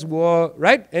U.S. war,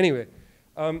 right? Anyway,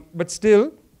 but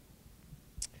still,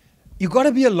 you got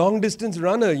to be a long-distance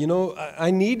runner.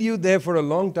 I need you there for a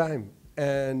long time.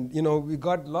 And, we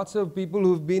got lots of people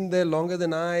who've been there longer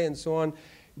than I and so on.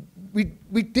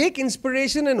 We take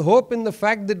inspiration and hope in the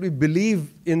fact that we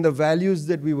believe in the values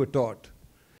that we were taught.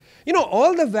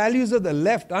 All the values of the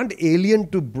left aren't alien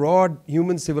to broad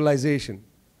human civilization.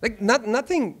 Like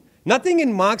nothing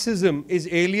in Marxism is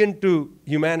alien to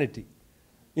humanity.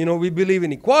 We believe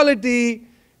in equality,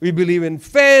 we believe in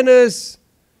fairness,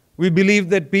 we believe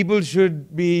that people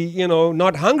should be,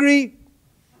 not hungry.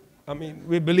 I mean,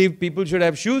 we believe people should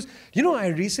have shoes. I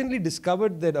recently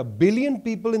discovered that 1 billion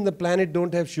people in the planet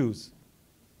don't have shoes.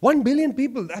 1 billion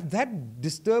people. That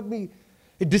disturbed me.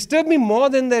 It disturbed me more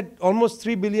than that almost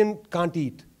 3 billion can't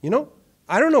eat.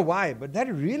 I don't know why, but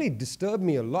that really disturbed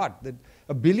me a lot, that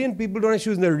 1 billion people don't have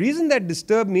shoes. And the reason that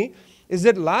disturbed me is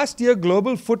that last year,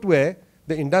 global footwear,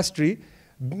 the industry,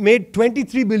 made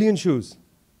 23 billion shoes.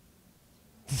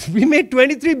 We made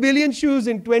 23 billion shoes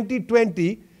in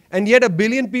 2020, and yet 1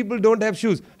 billion people don't have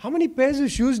shoes. How many pairs of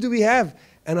shoes do we have?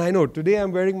 And I know, today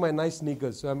I'm wearing my nice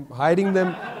sneakers, so I'm hiding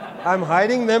them. I'm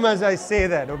hiding them as I say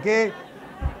that, okay?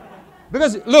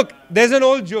 Because, look, there's an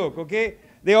old joke, okay?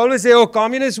 They always say,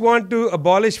 communists want to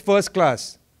abolish first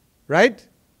class, right?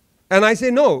 And I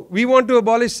say, no, we want to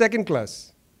abolish second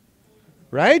class.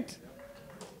 Right?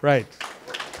 Right.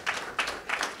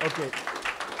 Okay.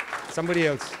 Somebody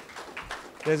else.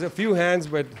 There's a few hands,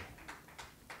 but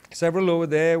several over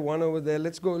there, one over there.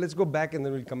 Let's go back and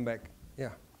then we'll come back. Yeah.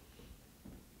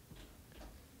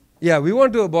 Yeah, we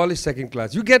want to abolish second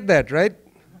class. You get that, right?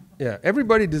 Yeah.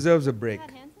 Everybody deserves a break.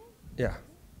 Yeah.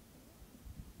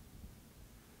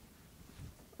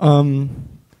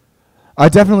 I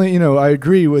definitely, I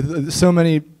agree with so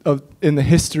many in the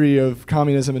history of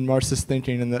communism and Marxist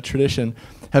thinking and that tradition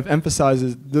have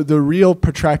emphasized the real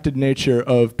protracted nature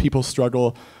of people's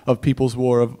struggle, of people's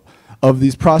war, of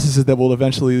these processes that will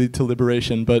eventually lead to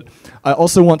liberation. But I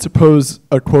also want to pose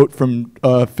a quote from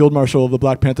Field Marshal of the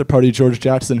Black Panther Party, George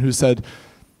Jackson, who said,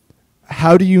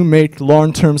 "How do you make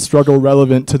long-term struggle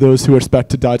relevant to those who expect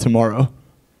to die tomorrow?"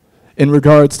 In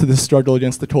regards to this struggle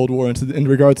against the Cold War and in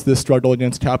regards to this struggle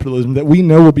against capitalism that we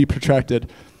know will be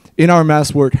protracted. In our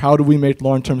mass work, how do we make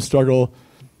long-term struggle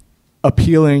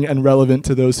appealing and relevant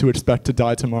to those who expect to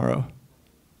die tomorrow?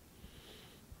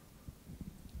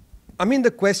 I mean,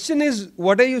 the question is,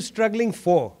 what are you struggling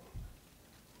for?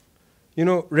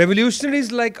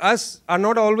 Revolutionaries like us are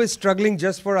not always struggling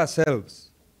just for ourselves.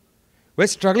 We're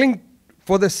struggling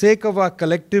for the sake of our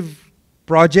collective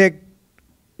project.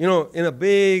 In a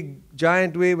big,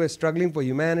 giant way, we're struggling for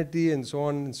humanity and so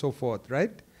on and so forth,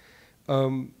 right?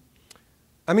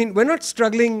 I mean, we're not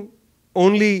struggling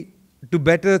only to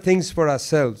better things for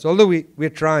ourselves, although we're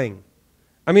trying.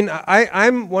 I mean,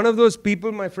 I'm one of those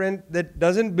people, my friend, that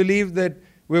doesn't believe that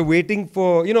we're waiting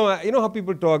for, you know how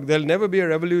people talk, there'll never be a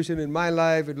revolution in my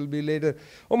life, it'll be later.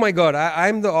 Oh my God,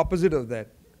 I'm the opposite of that.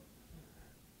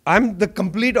 I'm the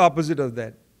complete opposite of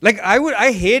that. Like,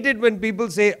 I hate it when people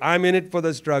say, I'm in it for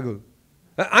the struggle.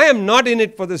 I am not in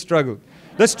it for the struggle.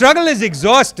 The struggle is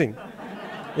exhausting.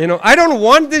 I don't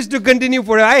want this to continue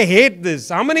forever. I hate this.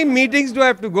 How many meetings do I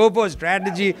have to go for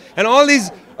strategy and all these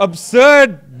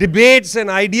absurd debates and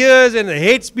ideas and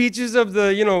hate speeches of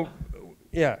the,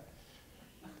 yeah.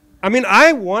 I mean,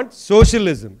 I want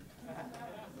socialism.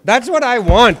 That's what I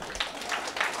want.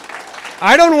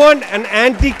 I don't want an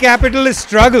anti-capitalist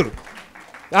struggle.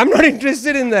 I'm not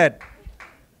interested in that,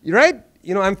 right?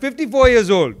 I'm 54 years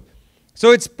old,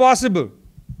 so it's possible.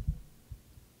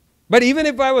 But even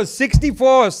if I was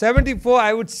 64 or 74,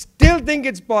 I would still think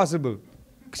it's possible,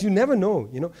 because you never know,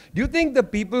 Do you think the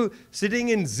people sitting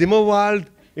in Zimmerwald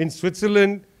in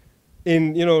Switzerland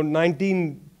in,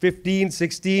 1915,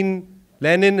 16,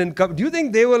 Lenin and do you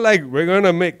think they were like, we're going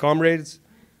to make comrades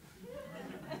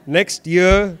next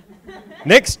year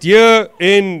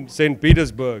in St.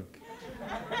 Petersburg?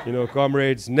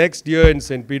 Comrades, next year in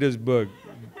St. Petersburg.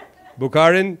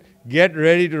 Bukharin, get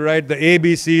ready to write the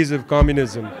ABCs of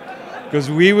communism, because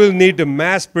we will need to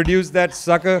mass produce that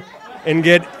sucker. and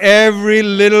get every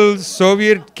little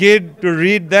Soviet kid to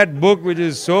read that book, which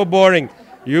is so boring.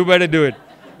 You better do it.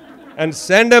 And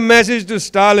send a message to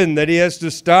Stalin that he has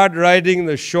to start writing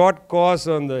the short course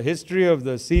on the history of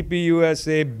the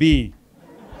CPUSA-B.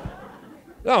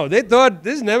 No, they thought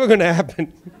this is never going to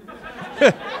happen.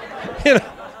 You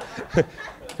know,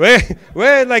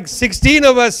 we're like 16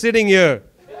 of us sitting here.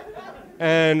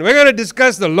 And we're going to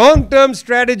discuss the long-term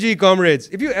strategy, comrades.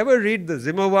 If you ever read the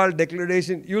Zimmerwald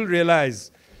Declaration, you'll realize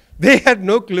they had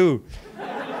no clue.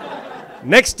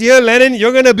 Next year, Lenin,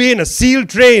 you're going to be in a SEAL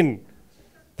train.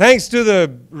 Thanks to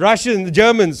the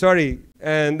Germans, sorry.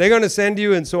 And they're going to send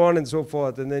you and so on and so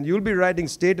forth. And then you'll be writing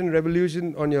State and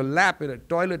Revolution on your lap in a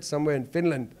toilet somewhere in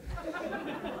Finland.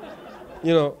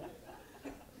 You know,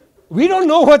 we don't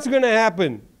know what's going to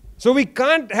happen. So we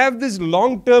can't have this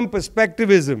long-term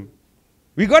perspectivism.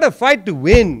 We got to fight to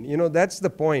win. You know, that's the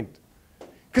point.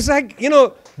 Because, like, you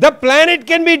know, the planet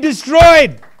can be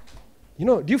destroyed. You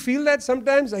know, do you feel that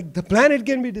sometimes? Like, the planet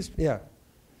can be destroyed. Yeah.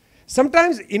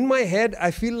 Sometimes in my head,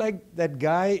 I feel like that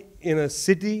guy in a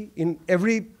city, in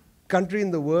every country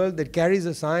in the world that carries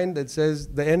a sign that says,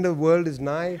 the end of the world is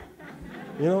nigh.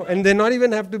 You know, and they not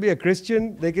even have to be a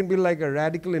Christian. They can be like a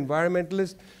radical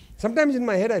environmentalist. Sometimes in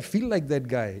my head, I feel like that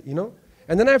guy, you know.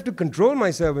 And then I have to control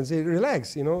myself and say,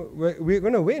 relax, you know, we're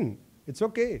going to win. It's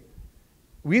okay.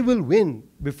 We will win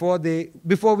before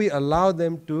we allow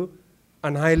them to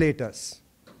annihilate us.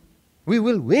 We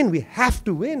will win. We have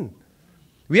to win.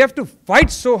 We have to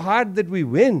fight so hard that we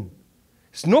win.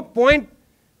 There's no point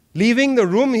leaving the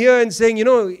room here and saying, you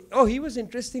know, oh, he was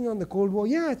interesting on the Cold War.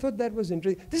 Yeah, I thought that was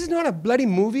interesting. This is not a bloody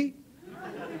movie.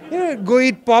 You know, go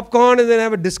eat popcorn and then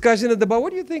have a discussion at the bar.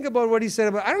 What do you think about what he said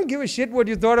about? I don't give a shit what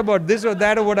you thought about this or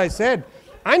that or what I said.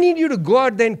 I need you to go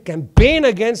out there and campaign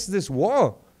against this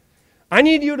war. I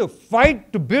need you to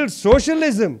fight to build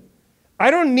socialism.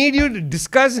 I don't need you to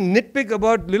discuss and nitpick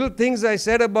about little things I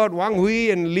said about Wang Hui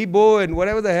and Li Bo and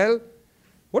whatever the hell.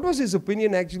 What was his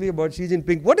opinion actually about Xi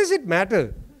Jinping? What does it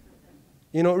matter?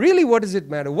 You know, really, what does it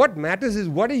matter? What matters is,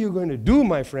 what are you going to do,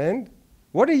 my friend?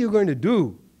 What are you going to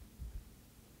do?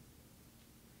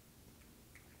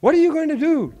 What are you going to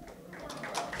do?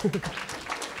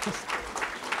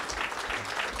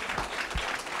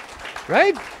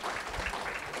 Right?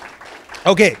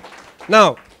 Okay,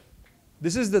 now,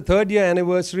 this is the 3rd year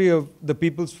anniversary of the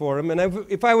People's Forum, and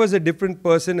if I was a different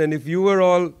person and if you were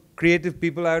all creative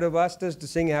people, I would have asked us to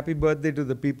sing happy birthday to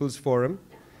the People's Forum.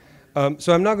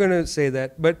 So I'm not going to say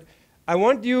that, but I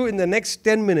want you in the next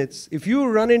 10 minutes, if you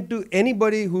run into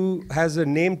anybody who has a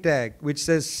name tag which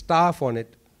says staff on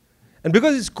it, and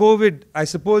because it's COVID, I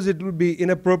suppose it would be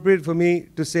inappropriate for me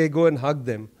to say go and hug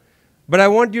them. But I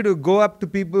want you to go up to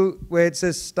people where it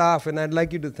says staff, and I'd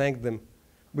like you to thank them.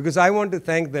 Because I want to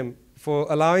thank them for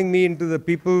allowing me into the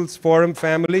People's Forum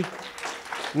family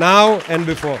now and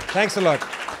before. Thanks a lot.